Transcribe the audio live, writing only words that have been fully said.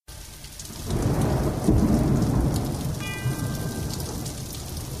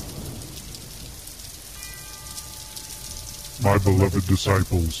my beloved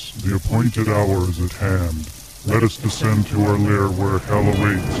disciples, the appointed hour is at hand. Let us descend to our lair where hell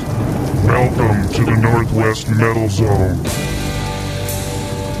awaits. Welcome to the Northwest Metal Zone.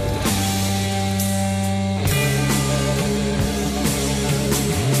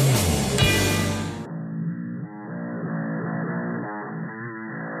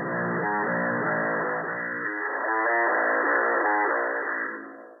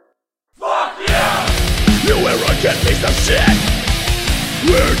 Piece of shit.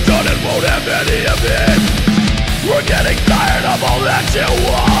 We're done and won't have any of it. We're getting tired of all that you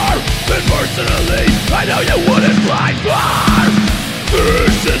are. And personally, I know you wouldn't fight far.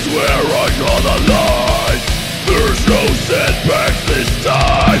 This is where I draw the line. There's no setbacks this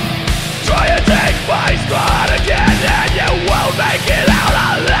time. Try and take my spot again and you won't make it out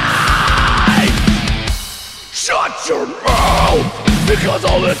alive. Shut your mouth! Because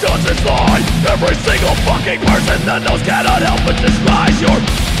all it does is lie. Every single fucking person that knows cannot help but despise your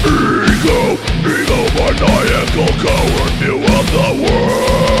egomaniacal coward view of the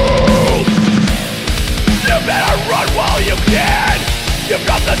world. You better run while you can. You've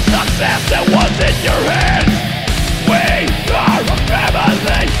got the success that was in your hands. We are a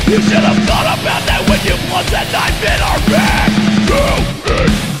family. You should have thought about that when you plugged that knife in our back.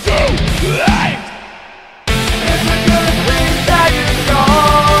 It's too late. It's a good thing that you're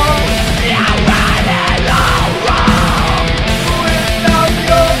gone. You're running all wrong. Without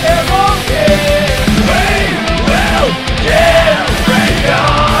your arrogance, we will carry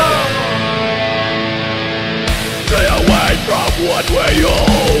on. Stay away from what we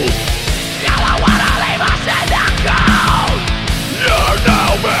hold. You don't wanna leave us in the cold. You're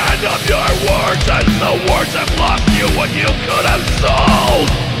now man of your words, and the words have lost you what you could have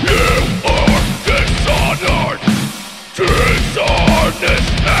sold. You are dishonored, dishonest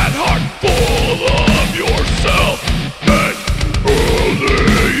and heart full of yourself, and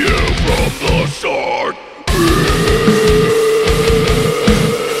only you from the start.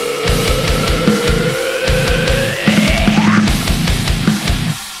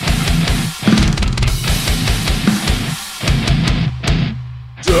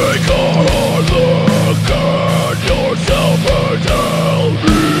 Take a hard look at yourself and tell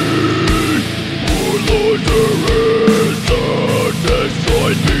me what loitering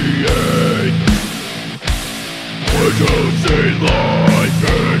destroyed being. When you see life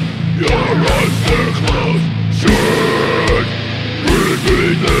in your eyes, they're closed. Should it be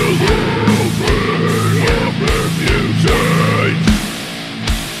the moving of refusing?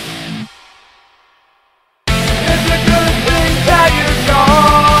 It's a good thing that you're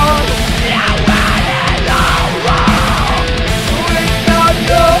gone. You're running all wrong. Without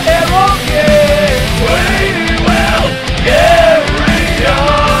your arrogance, we will carry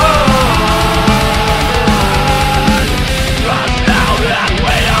on. Trust now that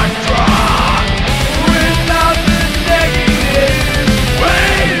we are strong. Without the negative, we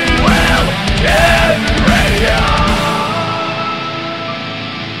will carry on.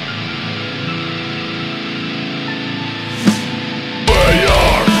 We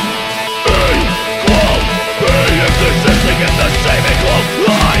are equal beings existing in the same equal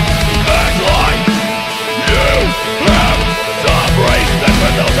life. Act like you have some respect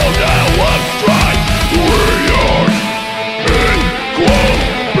for those who now have tried. We are equal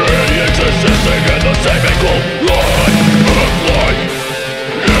beings existing in the same equal life. Act like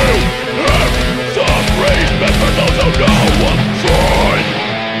you have some respect for those who now have tried.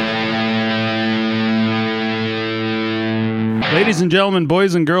 Ladies and gentlemen,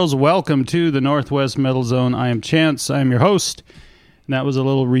 boys and girls, welcome to the Northwest Metal Zone. I am Chance. I am your host. And that was a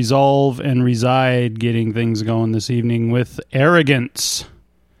little Resolve and Reside getting things going this evening with Arrogance.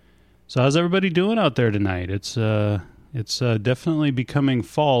 So how's everybody doing out there tonight? It's definitely becoming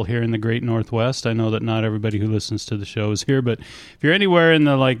fall here in the Great Northwest. I know that not everybody who listens to the show is here, but if you're anywhere in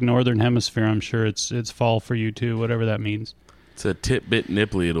the northern hemisphere, I'm sure it's fall for you too, whatever that means. It's a tit-bit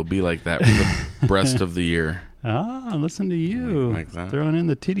nipply. It'll be like that for the rest of the year. Ah, listen to you. Like that. Throwing in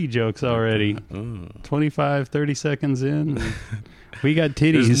the titty jokes already. 25, 30 seconds in. We got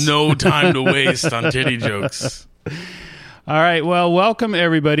titties. There's no time to waste on titty jokes. All right, well, welcome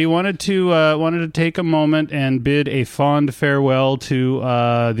everybody. Wanted to take a moment and bid a fond farewell to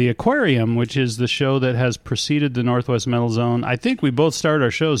the Aquarium, which is the show that has preceded the Northwest Metal Zone. I think we both started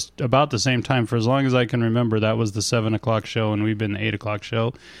our shows about the same time. For as long as I can remember, that was the 7 o'clock show, and we've been the 8 o'clock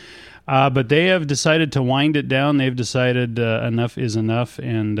show. But they have decided to wind it down. They've decided enough is enough,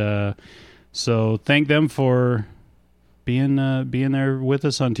 and so thank them for being there with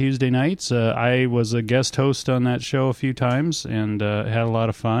us on Tuesday nights. I was a guest host on that show a few times and had a lot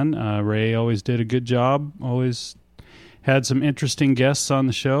of fun. Ray always did a good job, always had some interesting guests on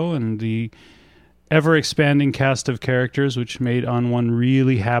the show, and the ever-expanding cast of characters, which made On One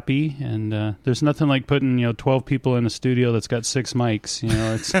really happy. And there's nothing like putting 12 people in a studio that's got 6 mics.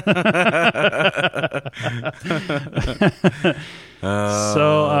 It's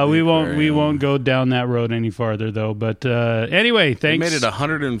so we won't go down that road any farther, though. But anyway, thanks. They made it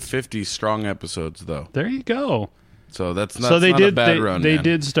 150 strong episodes, though. There you go. So that's so they not did, a bad run. They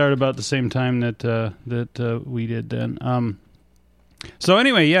did start about the same time that we did then. So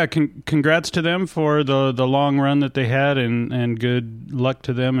anyway, yeah, congrats to them for the long run that they had, and good luck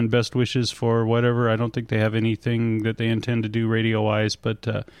to them, and best wishes for whatever. I don't think they have anything that they intend to do radio-wise,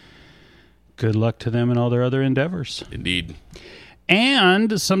 but good luck to them and all their other endeavors. Indeed.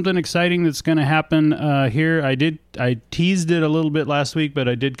 And something exciting that's going to happen here. I teased it a little bit last week, but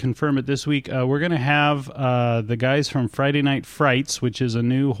I did confirm it this week. We're going to have the guys from Friday Night Frights, which is a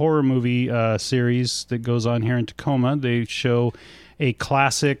new horror movie series that goes on here in Tacoma. They show a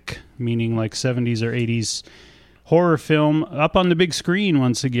classic, meaning like 70s or 80s horror film up on the big screen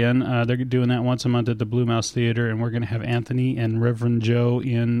once again. They're doing that once a month at the Blue Mouse Theater, and we're going to have Anthony and Reverend Joe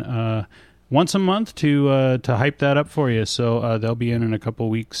in once a month to hype that up for you. So they'll be in a couple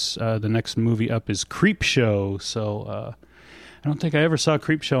weeks. The next movie up is Creepshow. So I don't think I ever saw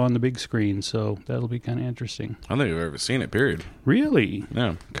Creepshow on the big screen, so that'll be kind of interesting. I don't think I've ever seen it, period. Really?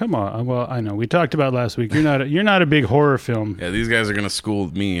 Yeah. Come on. Well, I know. We talked about last week. You're not a big horror film. Yeah, these guys are going to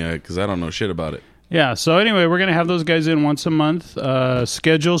school me because I don't know shit about it. Yeah, so anyway, we're going to have those guys in once a month,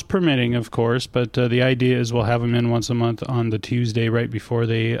 schedules permitting, of course, but the idea is we'll have them in once a month on the Tuesday right before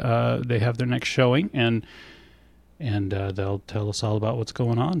they have their next showing, and they'll tell us all about what's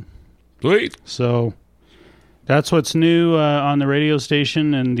going on. Sweet. So that's what's new on the radio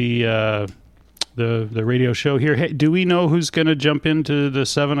station and the radio show here. Hey, do we know who's going to jump into the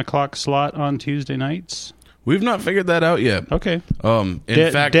 7 o'clock slot on Tuesday nights? We've not figured that out yet. Okay.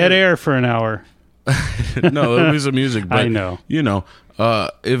 In fact, dead air for an hour. No, there'll be some music. But, I know.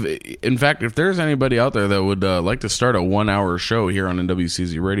 If there's anybody out there that would like to start a 1-hour show here on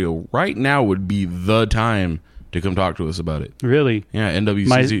NWCZ Radio, right now would be the time to come talk to us about it. Really? Yeah,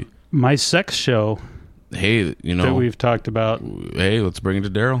 NWCZ. My sex show. Hey, that we've talked about. Hey, let's bring it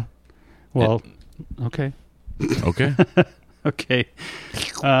to Daryl. Well, okay. Okay. Okay.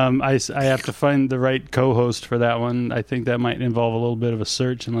 I have to find the right co-host for that one. I think that might involve a little bit of a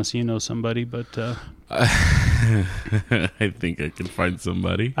search, unless you know somebody. But I think I can find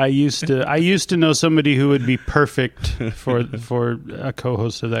somebody. I used to know somebody who would be perfect for a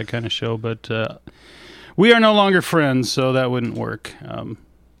co-host of that kind of show. But we are no longer friends, so that wouldn't work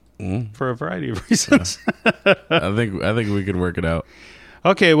for a variety of reasons. I think we could work it out.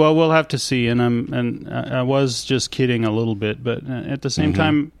 Okay, well, we'll have to see, and I was just kidding a little bit, but at the same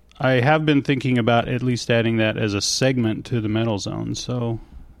time, I have been thinking about at least adding that as a segment to the Metal Zone. So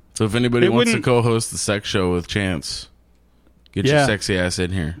if anybody wants to co-host the sex show with Chance, get your sexy ass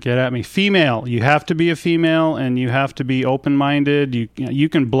in here. Get at me. Female. You have to be a female, and you have to be open-minded. You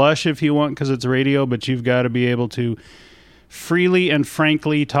can blush if you want because it's radio, but you've got to be able to freely and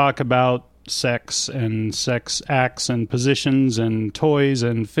frankly talk about sex and sex acts and positions and toys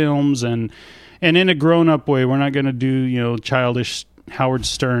and films and in a grown-up way. We're not going to do childish Howard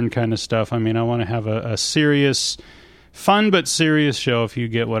Stern kind of stuff. I mean, I want to have a serious, fun but serious show, if you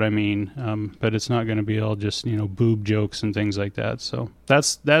get what I mean. But it's not going to be all just boob jokes and things like that. So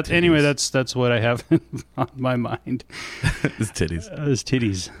that's anyway. That's what I have on my mind. It's titties. It's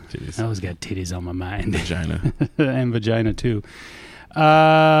titties. Titties. I always got titties on my mind. Vagina. And vagina too.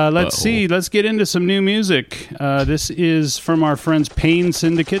 Let's see. Let's get into some new music. This is from our friends Pain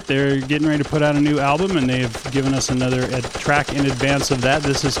Syndicate. They're getting ready to put out a new album, and they've given us another track in advance of that.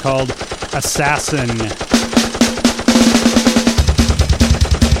 This is called Assassin. Yeah!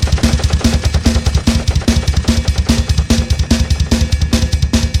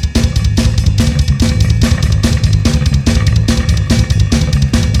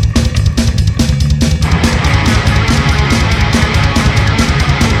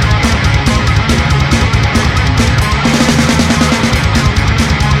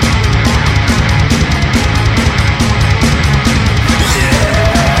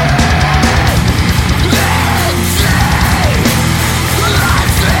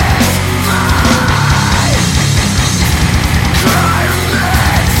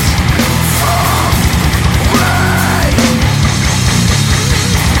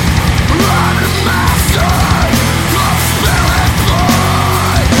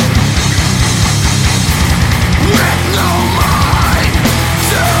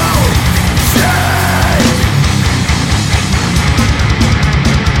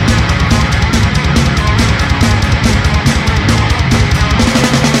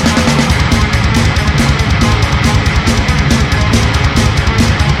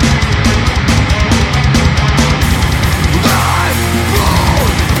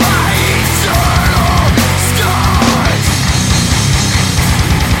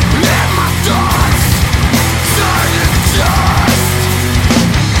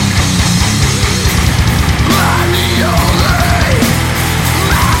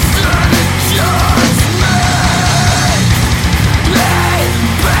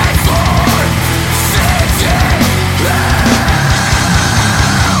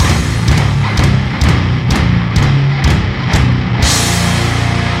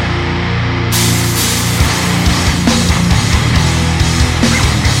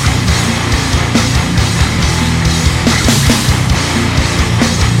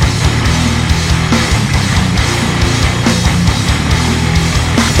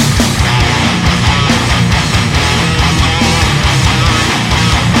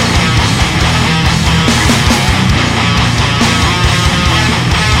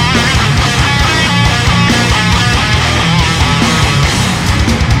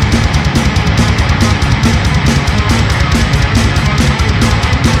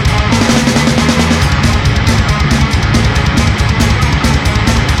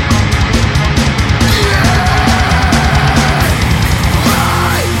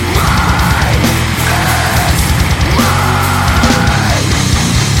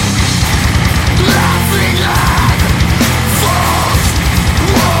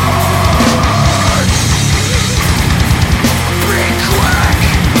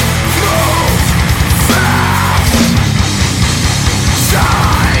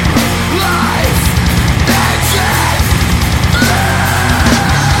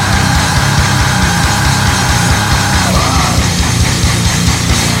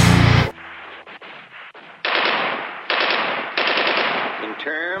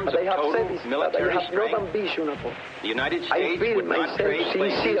 military have no strength. ambition at all. The United I States feel would not myself trade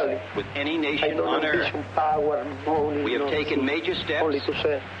sincerely. places with any I nation don't on earth. ambition power, money. We have taken major steps only to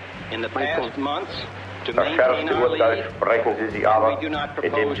serve in the my past country. months to Das maintain schärfste our Urteil lead. sprechen Sie sich aber, We do not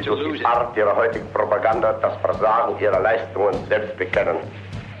indem propose Sie to durch lose die it. Art Ihrer heutigen Propaganda das Versagen Ihrer Leistungen selbst bekennen.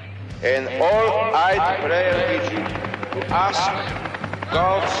 And all I pray with you to ask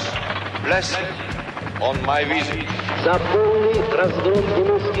God's blessing on my visit. За полный разгром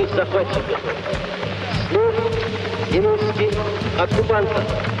немецких захватчиков, снов немецких оккупантов.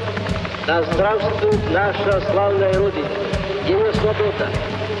 Да здравствует наша славная Родина, ее свобода,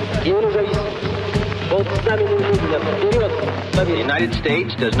 ее независимость. Под знаменем Ленина вперед, The победа! United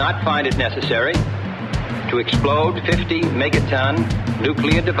States does not find it necessary to explode 50 megaton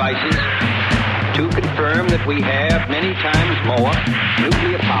nuclear devices to confirm that we have many times more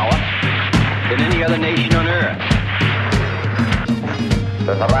nuclear power than any other nation on earth.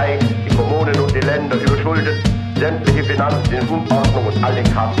 Das Reich, die Kommunen und die Länder überschuldet, sämtliche Finanzen in Unordnung und alle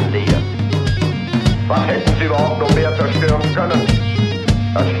Kassen leer. Was hätten sie überhaupt noch mehr zerstören können?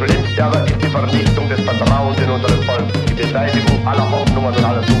 Das Schlimmste aber ist die Vernichtung des Vertrauens in unserem Volk, die Beseitigung aller Hoffnungen und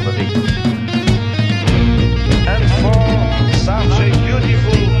aller Zuversicht. And for such a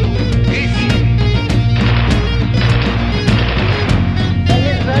beautiful gift. Я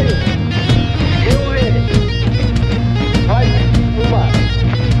не знаю, не уверен. Хватит ума.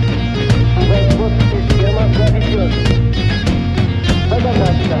 Господ система заведет.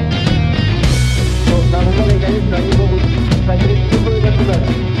 Догадаться, что на умове, конечно, они могут закрыть любое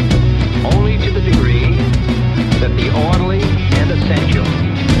государство. Only to the degree that the orderly and essential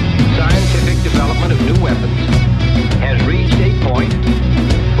scientific development of new weapons has reached a point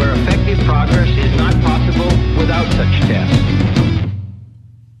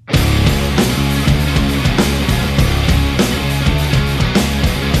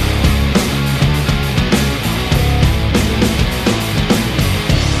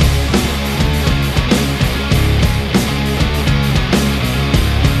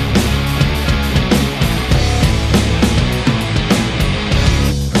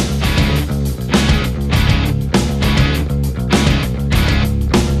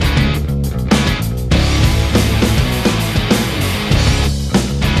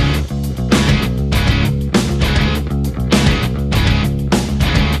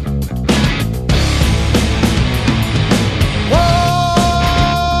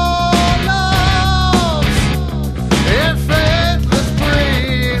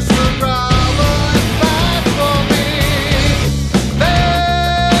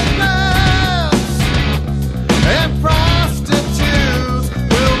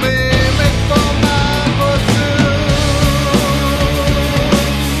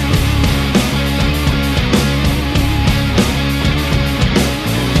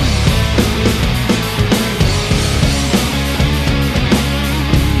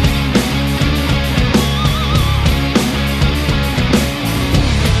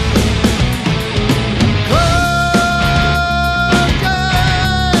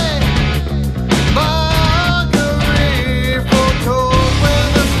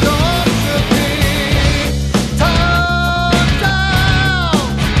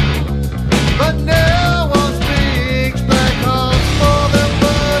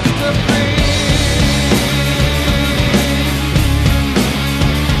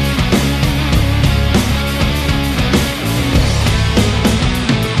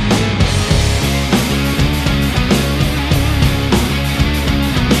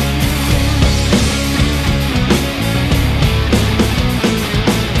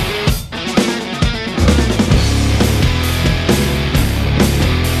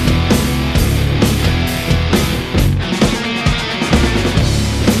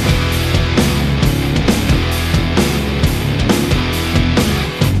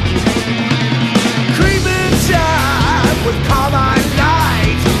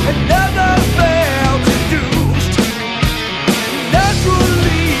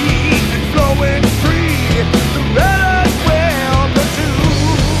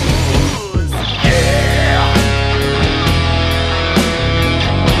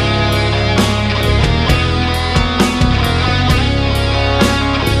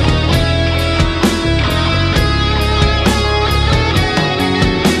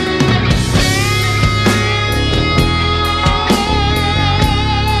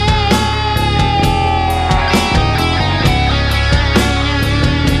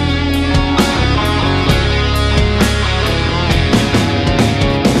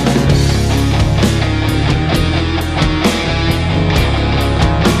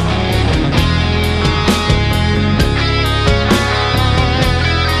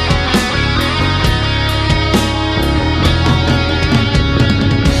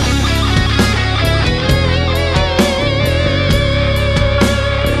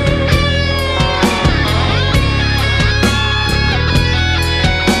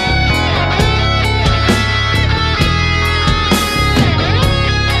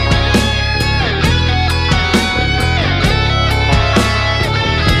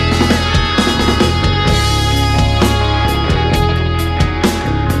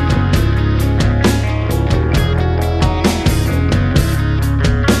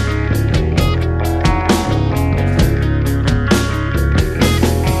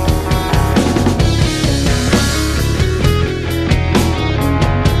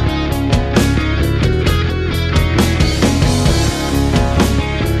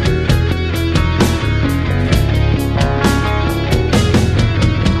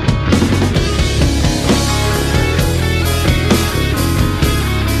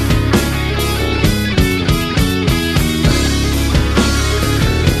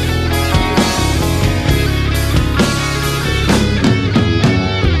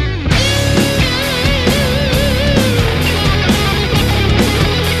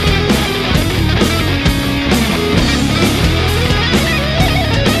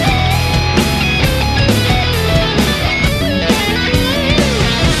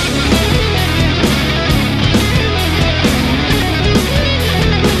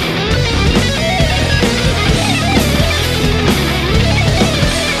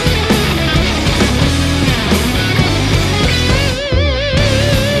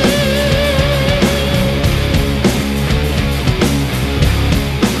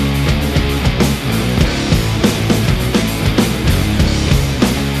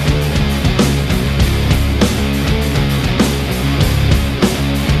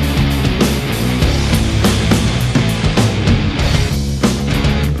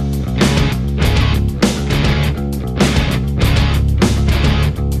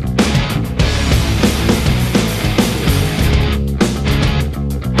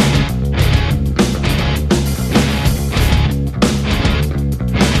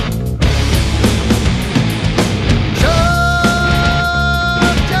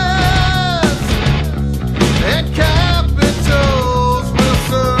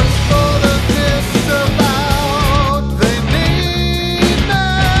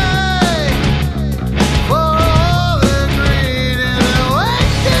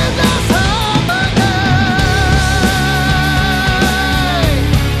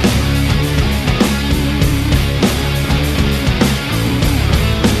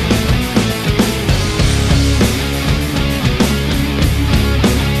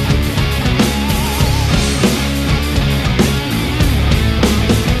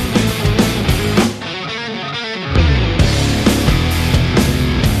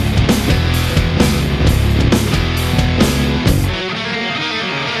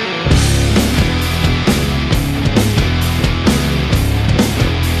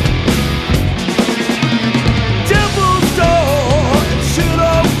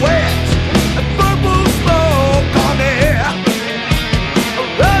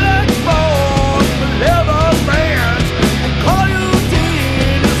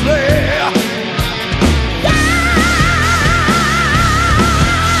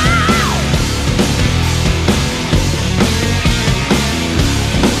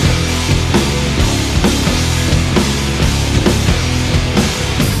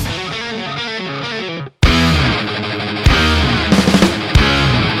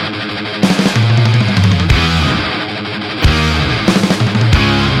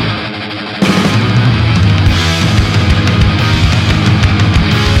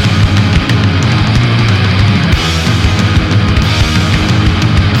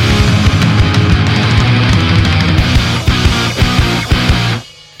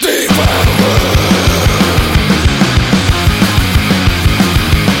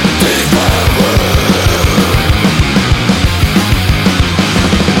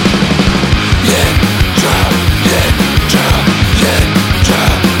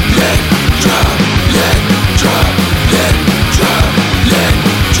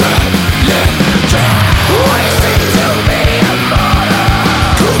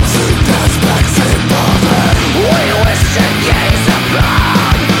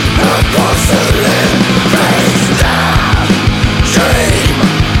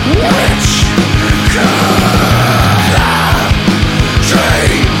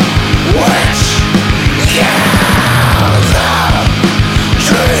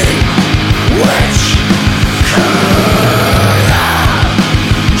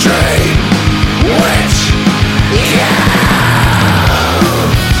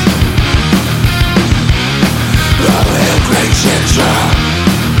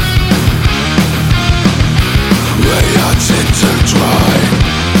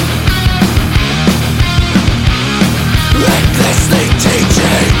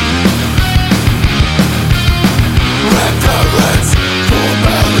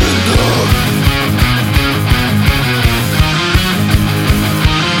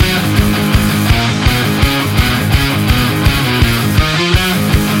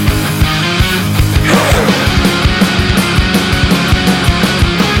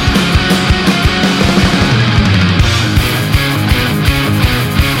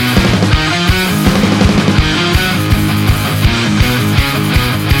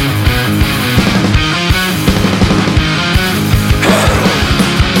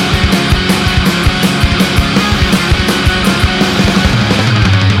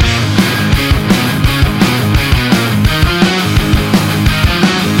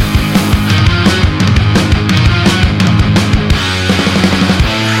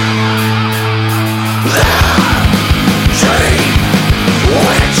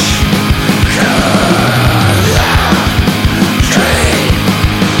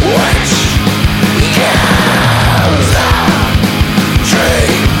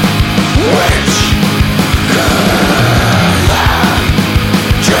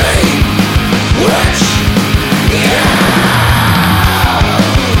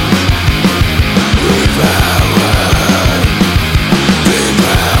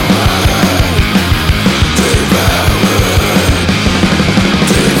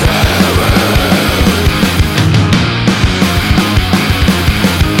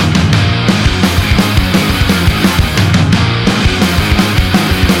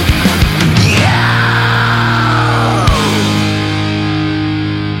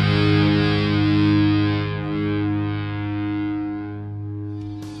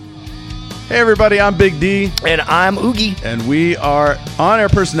everybody, I'm Big D. And I'm Oogie. And we are on-air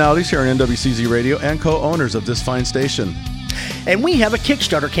personalities here on NWCZ Radio and co-owners of this fine station. And we have a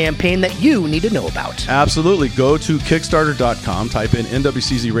Kickstarter campaign that you need to know about. Absolutely. Go to Kickstarter.com, type in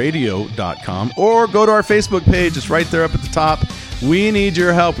NWCZRadio.com, or go to our Facebook page. It's right there up at the top. We need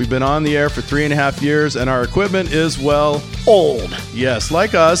your help. We've been on the air for 3.5 years, and our equipment is, well... old. Yes,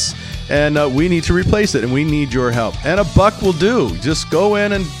 like us. And we need to replace it, and we need your help. And $1 will do. Just go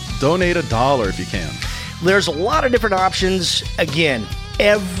in and donate $1 if you can. There's a lot of different options. Again,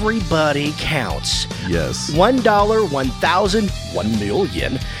 everybody counts. Yes. $1, 1,000, 1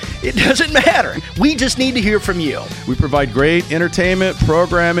 million. It doesn't matter. We just need to hear from you. We provide great entertainment,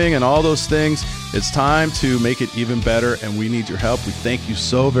 programming, and all those things. It's time to make it even better, and we need your help. We thank you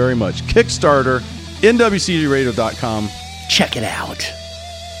so very much. Kickstarter, NWCZRadio.com. Check it out.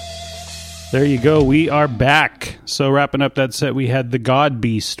 There you go. We are back. So wrapping up that set, we had the God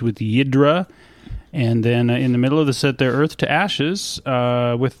Beast with Yidra. And then in the middle of the set there, Earth to Ashes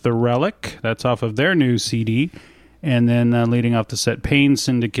with The Relic. That's off of their new CD. And then leading off the set, Pain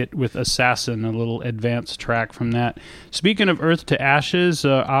Syndicate with Assassin, a little advanced track from that. Speaking of Earth to Ashes,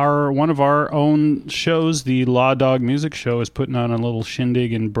 one of our own shows, the Law Dog Music Show, is putting on a little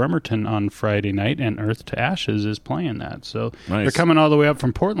shindig in Bremerton on Friday night, and Earth to Ashes is playing that. So nice. They're coming all the way up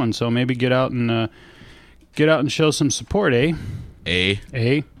from Portland, so maybe get out and show some support, eh?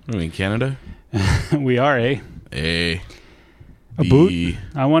 I mean, Canada? We are, eh? A boot?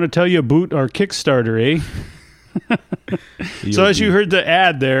 I want to tell you a boot or Kickstarter, eh? So as you heard the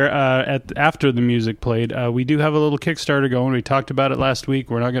ad there after the music played, we do have a little Kickstarter going. We talked about it last week.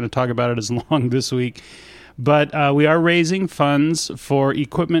 We're not going to talk about it as long this week. But we are raising funds for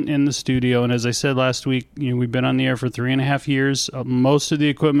equipment in the studio. And as I said last week, we've been on the air for 3.5 years. Most of the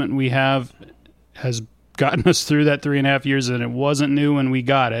equipment we have has gotten us through that 3.5 years, and it wasn't new when we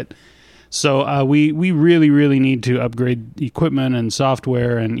got it. So we really, really need to upgrade equipment and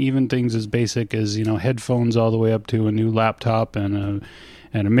software, and even things as basic as headphones all the way up to a new laptop and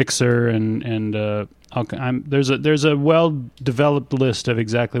a mixer and there's a well-developed list of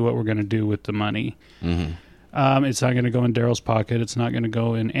exactly what we're going to do with the money. Mm-hmm. It's not going to go in Daryl's pocket. It's not going to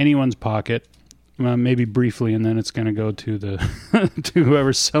go in anyone's pocket. Maybe briefly, and then it's going to go to to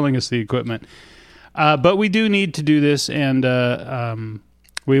whoever's selling us the equipment. But we do need to do this, and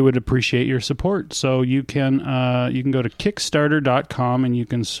we would appreciate your support. So you can go to Kickstarter.com and you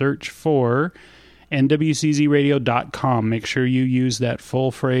can search for NWCZRadio.com. Make sure you use that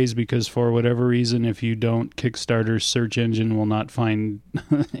full phrase, because for whatever reason, if you don't, Kickstarter's search engine will not find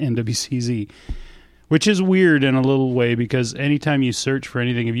NWCZ, which is weird in a little way, because anytime you search for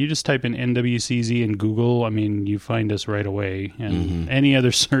anything, if you just type in NWCZ in Google, you find us right away. And any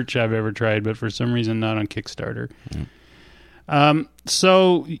other search I've ever tried, but for some reason not on Kickstarter. Mm.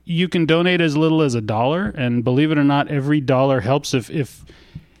 So you can donate as little as $1, and believe it or not, every dollar helps.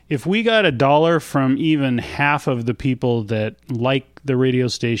 If we got $1 from even half of the people that like the radio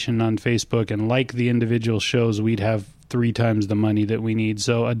station on Facebook and like the individual shows, we'd have 3 times the money that we need.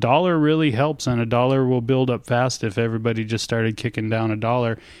 So $1 really helps, and $1 will build up fast if everybody just started kicking down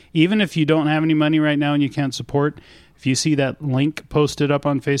 $1. Even if you don't have any money right now and you can't support, if you see that link posted up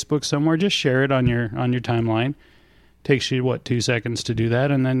on Facebook somewhere, just share it on your timeline. Takes you 2 seconds to do that,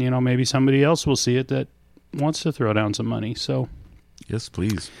 and then maybe somebody else will see it that wants to throw down some money. So yes,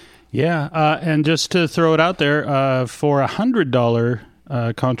 please. Yeah, and just to throw it out there, for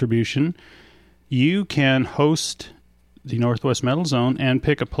 $100 contribution, you can host the Northwest Metal Zone and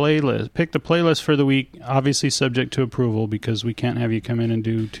pick the playlist for the week, obviously subject to approval, because we can't have you come in and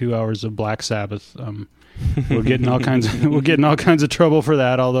do 2 hours of Black Sabbath. We'll get in all kinds of trouble for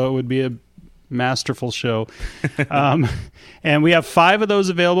that, although it would be a masterful show. And we have 5 of those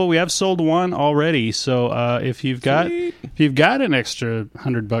available. We have sold 1 already. So if you've got an extra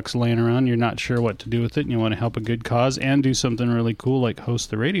 $100 laying around, you're not sure what to do with it, and you want to help a good cause and do something really cool like host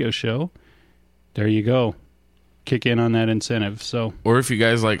the radio show, there you go. Kick in on that incentive. So, or if you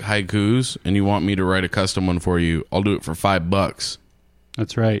guys like haikus and you want me to write a custom one for you, I'll do it for $5.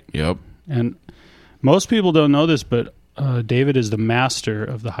 That's right. Yep. And most people don't know this, but David is the master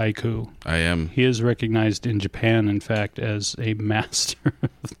of the haiku. I am. He is recognized in Japan, in fact, as a master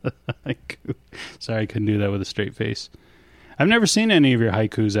of the haiku. Sorry, I couldn't do that with a straight face. I've never seen any of your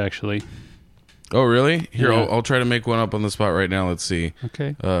haikus, actually. Oh, really? Here, Yeah. I'll try to make one up on the spot right now. Let's see.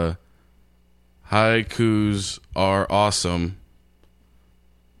 Okay. Haikus are awesome.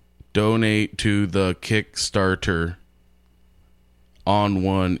 Donate to the Kickstarter. On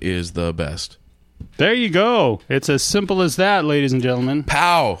one is the best. There you go. It's as simple as that, ladies and gentlemen.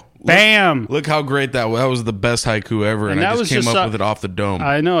 Pow! Bam! Look how great that was. That was the best haiku ever, and I just came up with it off the dome.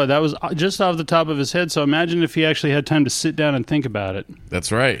 I know. That was just off the top of his head, so imagine if he actually had time to sit down and think about it.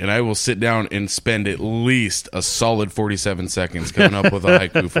 That's right, and I will sit down and spend at least a solid 47 seconds coming up with a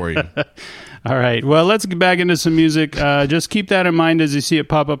haiku for you. All right. Well, let's get back into some music. Just keep that in mind as you see it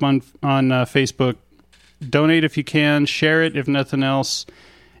pop up on Facebook. Donate if you can. Share it if nothing else,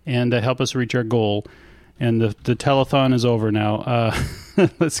 and help us reach our goal. And the telethon is over now.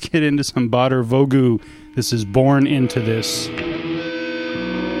 Let's get into some Badr Vogu. This is Born Into This. This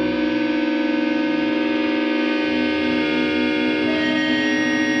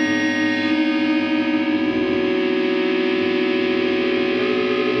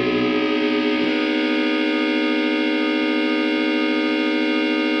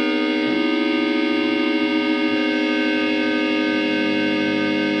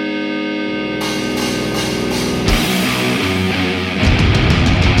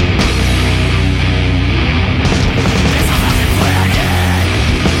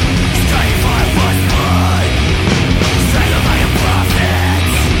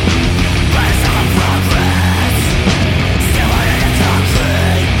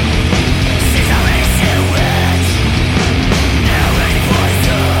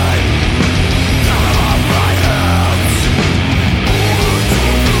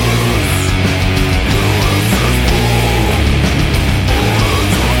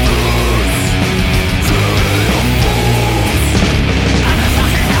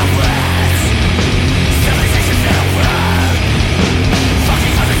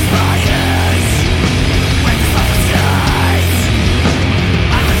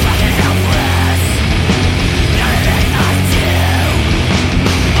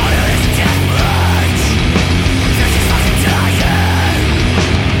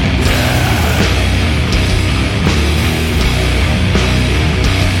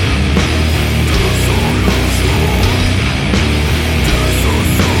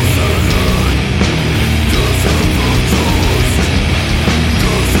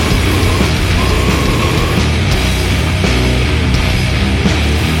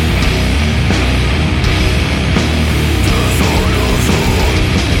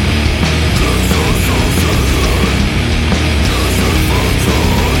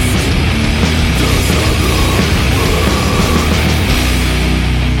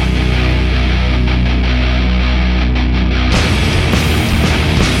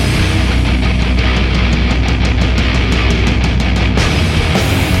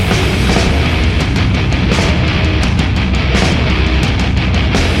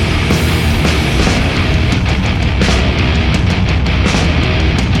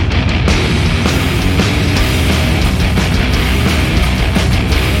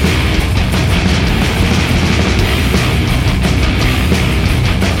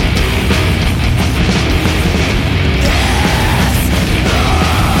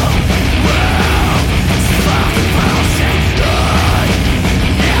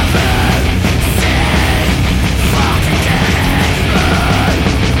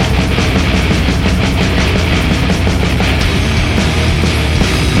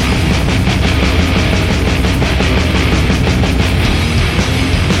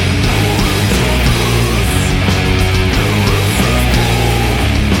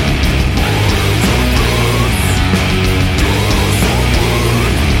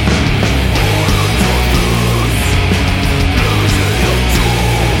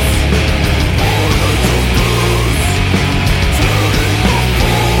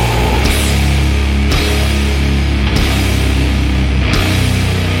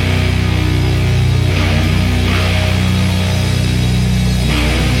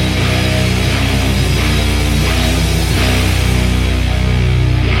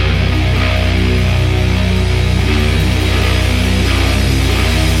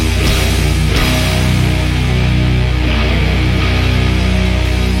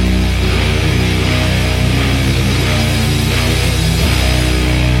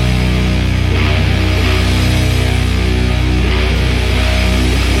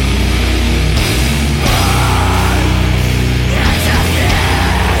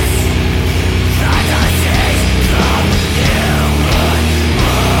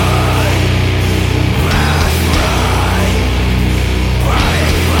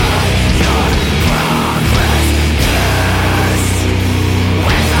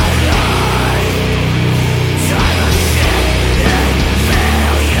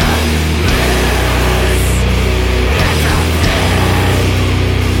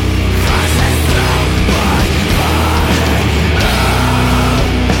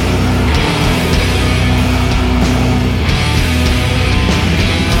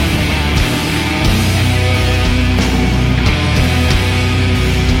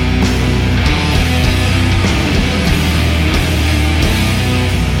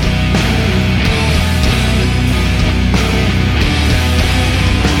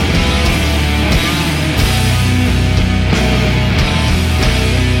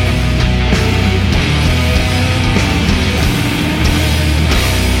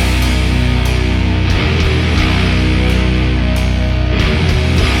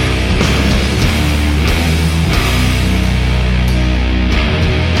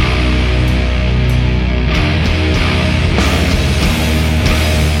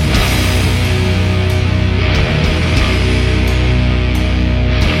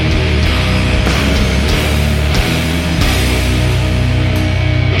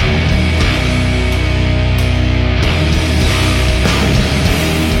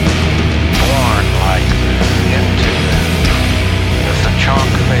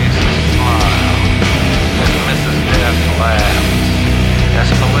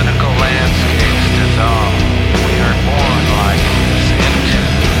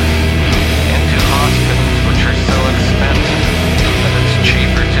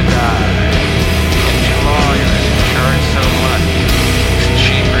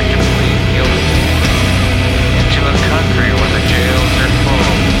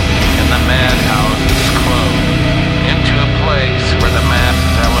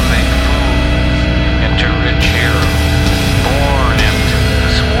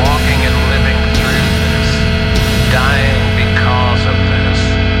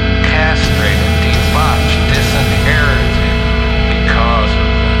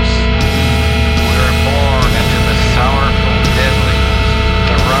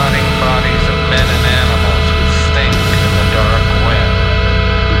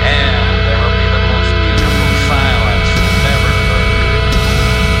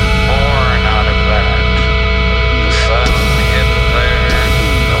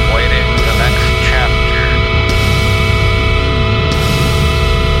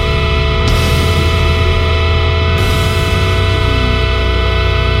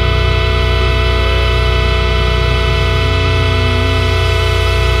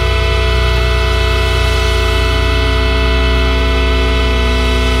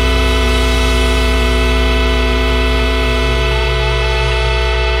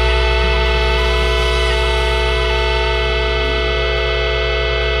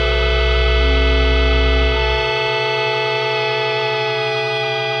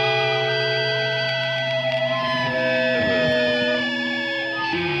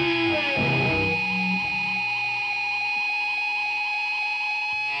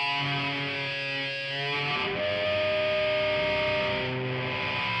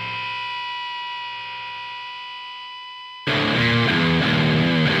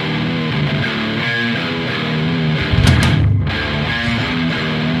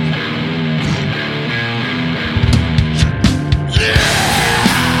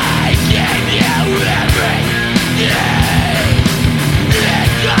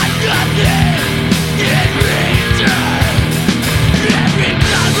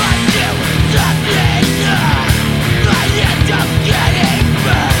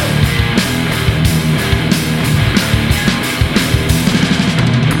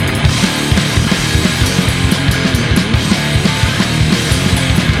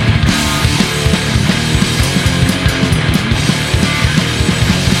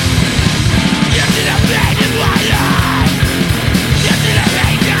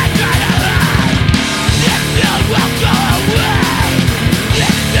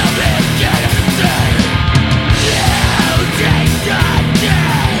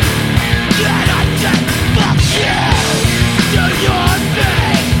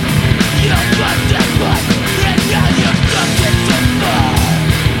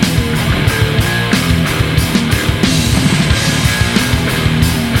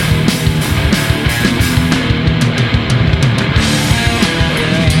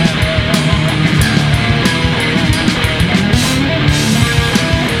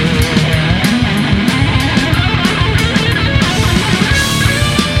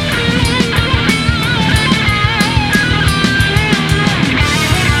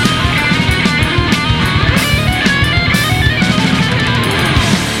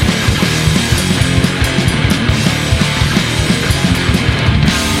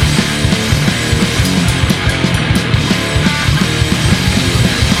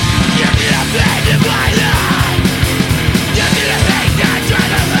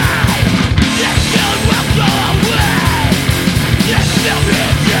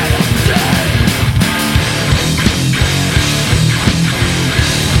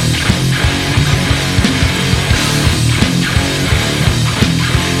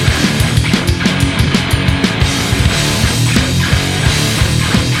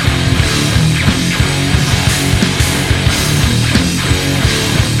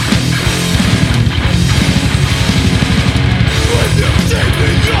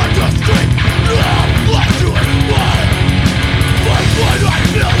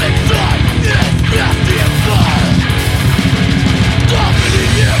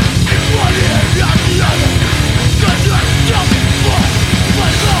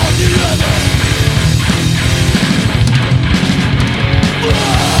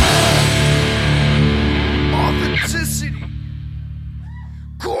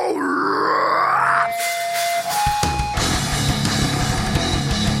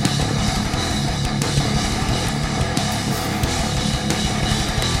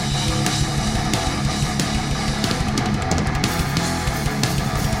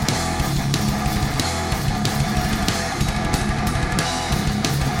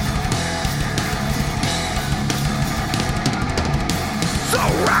so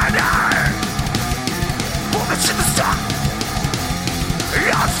ready for the shit to stop.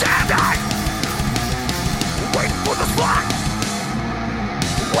 You're standing, wait for the spot.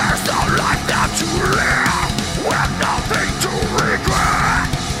 Where's the life that you live with nothing to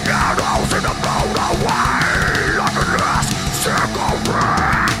regret? Your nose in the blown away like a last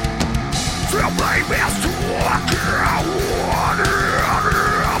cigarette. Simply means to walk out one in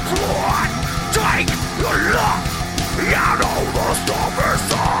a plot. Take the look, you know the storm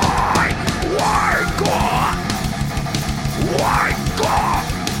inside. Wake up, wake up,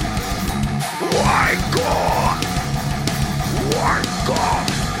 wake up, wake up.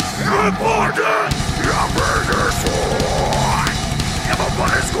 Important, your burner's one.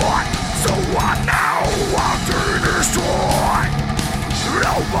 Everybody's gone, so what now? After destroyed,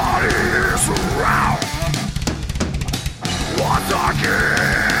 nobody is around. Once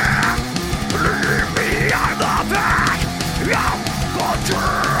again, leave me on the back of the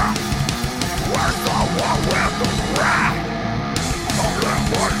truck. Where's the one with the rat? Only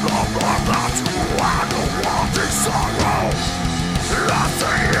one love that you are the wanting sorrow. Let's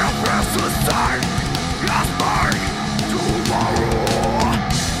see if it's the same as mine tomorrow.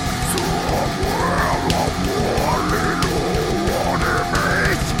 Somewhere of one little one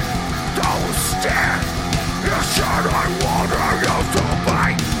image. Don't stand. You said I wanted you to be.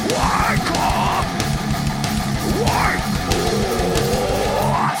 Wake up. Wake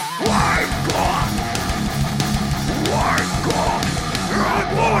up. Wake up.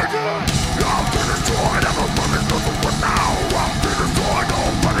 Wake up. I'm to destroy everybody's nothing but now. I'm to destroy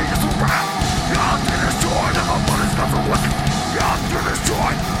nobody is around. I'm to destroy everybody's nothing but. I'm to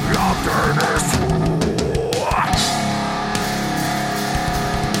destroy. I'm to destroy.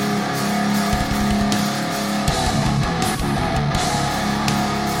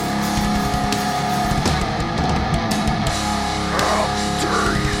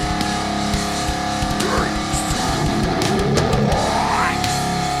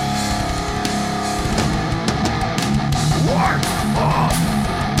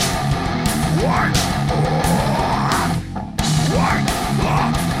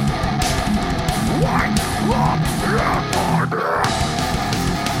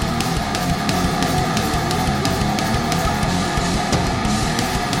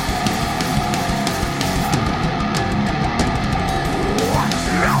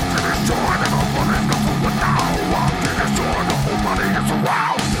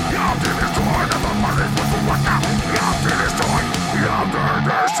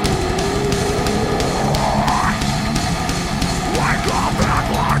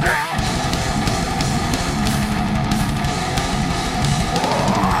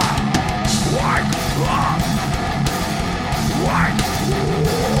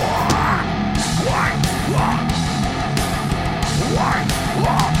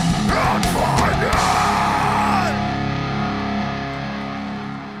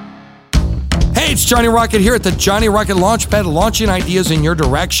 It's Johnny Rocket here at the Johnny Rocket Launchpad, launching ideas in your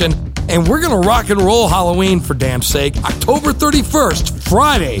direction. And we're going to rock and roll Halloween, for damn sake. October 31st,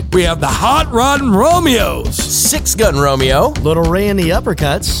 Friday, we have the Hot Rod and Romeos. Six Gun Romeo. Little Ray and the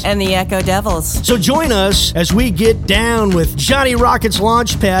Uppercuts. And the Echo Devils. So join us as we get down with Johnny Rocket's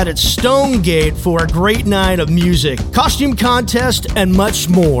Launchpad at Stonegate for a great night of music, costume contest, and much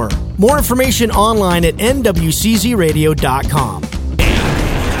more. More information online at nwczradio.com.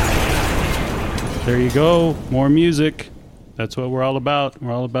 There you go. More music. That's what we're all about.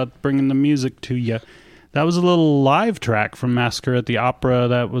 We're all about bringing the music to you. That was a little live track from Massacre at the Opera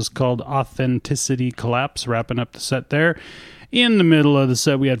that was called Authenticity Collapse, wrapping up the set there. In the middle of the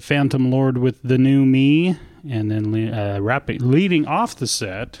set, we had Phantom Lord with The New Me, and then leading off the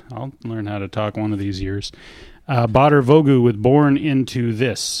set, I'll learn how to talk one of these years, Badr Vogu with Born Into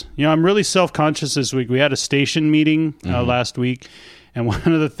This. You know, I'm really self-conscious this week. We had a station meeting last week, and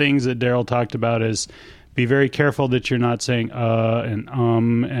one of the things that Daryl talked about is be very careful that you're not saying and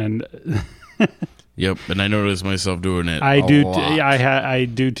and Yep, and I noticed myself doing it. I do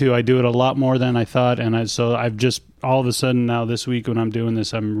too. I do it a lot more than I thought, and so I've just all of a sudden now this week when I'm doing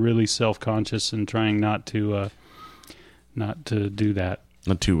this, I'm really self-conscious and trying not to do that.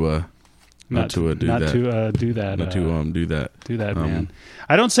 Do that, man.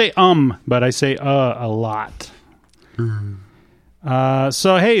 I don't say but I say a lot.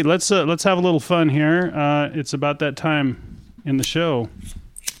 So hey, let's have a little fun here. It's about that time in the show.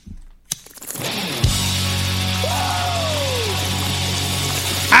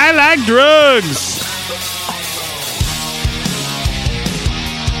 I like drugs.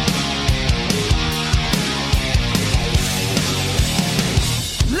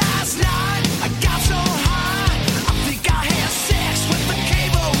 Last night I got so high, I think I had sex with the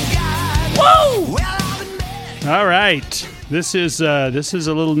All right. This is a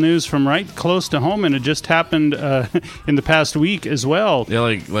little news from right close to home, and it just happened in the past week as well. Yeah,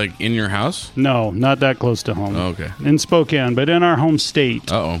 like in your house? No, not that close to home. Oh, okay. In Spokane, but in our home state.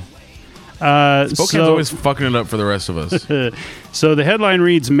 Uh-oh. Spokane's always fucking it up for the rest of us. So the headline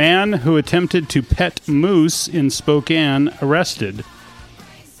reads, "Man who attempted to pet moose in Spokane arrested."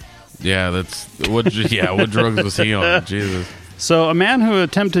 Yeah, that's what drugs was he on? Jesus. So a man who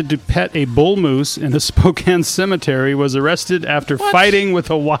attempted to pet a bull moose in a Spokane cemetery was arrested after fighting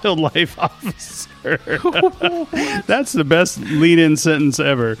with a wildlife officer. That's the best lead-in sentence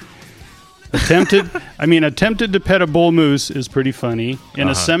ever. Attempted to pet a bull moose is pretty funny. In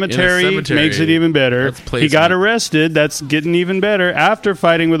a cemetery makes it even better. He got arrested. That's getting even better after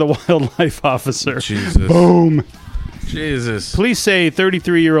fighting with a wildlife officer. Jesus. Boom. Jesus. Police say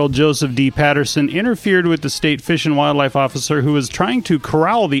 33-year-old Joseph D. Patterson interfered with the state fish and wildlife officer who was trying to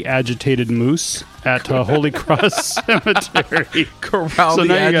corral the agitated moose at Holy Cross Cemetery. Corral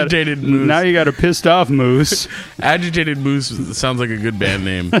the agitated moose. Now you got a pissed off moose. Agitated Moose sounds like a good band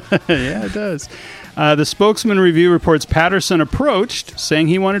name. Yeah, it does. The Spokesman Review reports Patterson approached, saying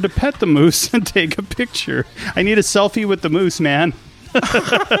he wanted to pet the moose and take a picture. I need a selfie with the moose, man.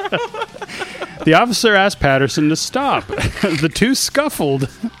 The officer asked Patterson to stop. The two scuffled.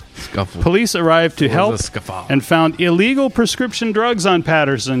 Police arrived to help and found illegal prescription drugs on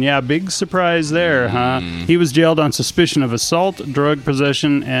Patterson. Yeah, big surprise there, huh? He was jailed on suspicion of assault, drug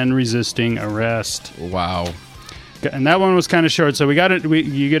possession, and resisting arrest. Wow. And that one was kind of short, so we got it.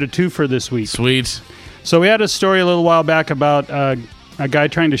 You get a 2 for this week. Sweet. So we had a story a little while back about a guy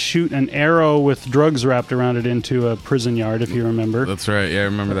trying to shoot an arrow with drugs wrapped around it into a prison yard, if you remember. That's right. Yeah, I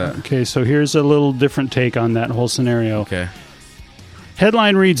remember that. Okay, so here's a little different take on that whole scenario. Okay.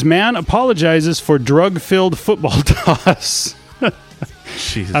 Headline reads, "Man apologizes for drug-filled football toss."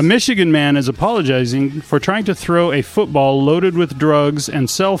 A Michigan man is apologizing for trying to throw a football loaded with drugs and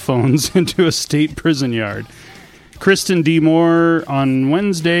cell phones into a state prison yard. Kristen D. Moore on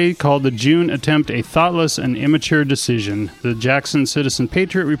Wednesday called the June attempt a thoughtless and immature decision. The Jackson Citizen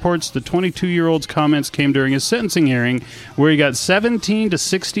Patriot reports the 22-year-old's comments came during his sentencing hearing, where he got 17 to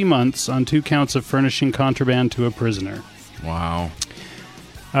 60 months on 2 counts of furnishing contraband to a prisoner. Wow.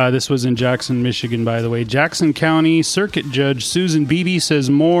 This was in Jackson, Michigan, by the way. Jackson County Circuit Judge Susan Beebe says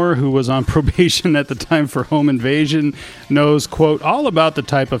Moore, who was on probation at the time for home invasion, knows, quote, all about the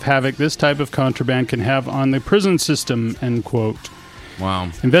type of havoc this type of contraband can have on the prison system, end quote. Wow.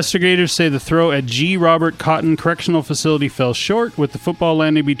 Investigators say the throw at G. Robert Cotton Correctional Facility fell short, with the football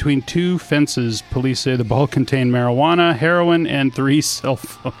landing between 2 fences. Police say the ball contained marijuana, heroin, and 3 cell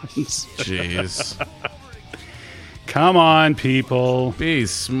phones. Jeez. Come on, people. Be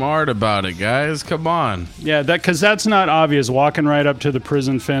smart about it, guys. Come on. Yeah, because that's not obvious, walking right up to the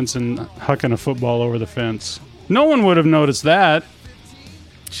prison fence and hucking a football over the fence. No one would have noticed that.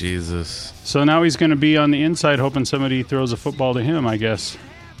 Jesus. So now he's going to be on the inside hoping somebody throws a football to him, I guess.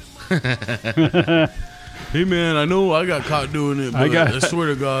 Hey, man, I know I got caught doing it, but I swear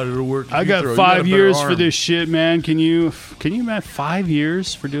to God it'll work. I got 5 years for this shit, man. Can you imagine 5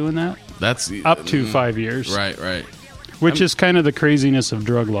 years for doing that? That's up to 5 years. Right. Which is kind of the craziness of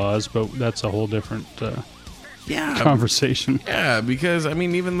drug laws, but that's a whole different conversation. Yeah, because, I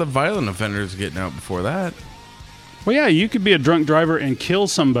mean, even the violent offenders getting out before that. Well, yeah, you could be a drunk driver and kill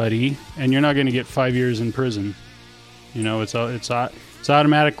somebody, and you're not going to get 5 years in prison. You know, it's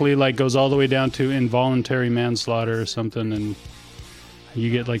automatically, like, goes all the way down to involuntary manslaughter or something, and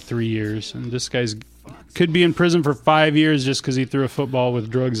you get, like, 3 years. And this guy's could be in prison for 5 years just because he threw a football with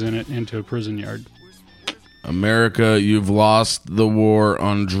drugs in it into a prison yard. America, you've lost the war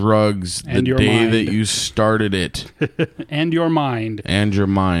on drugs and the day that you started it. And your mind. And your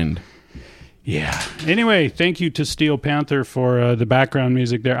mind. Yeah. Anyway, thank you to Steel Panther for the background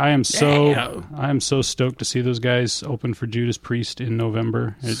music there. I am so stoked to see those guys open for Judas Priest in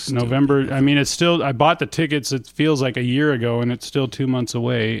November. It's November. I mean, it's still, I bought the tickets. It feels like a year ago, and it's still 2 months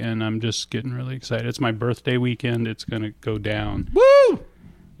away, and I'm just getting really excited. It's my birthday weekend. It's going to go down. Woo!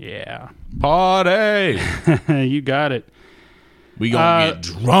 Yeah. Party! You got it. We gonna get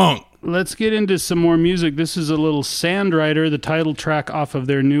drunk. Let's get into some more music. This is a little Sandrider, the title track off of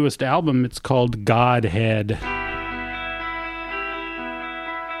their newest album. It's called Godhead.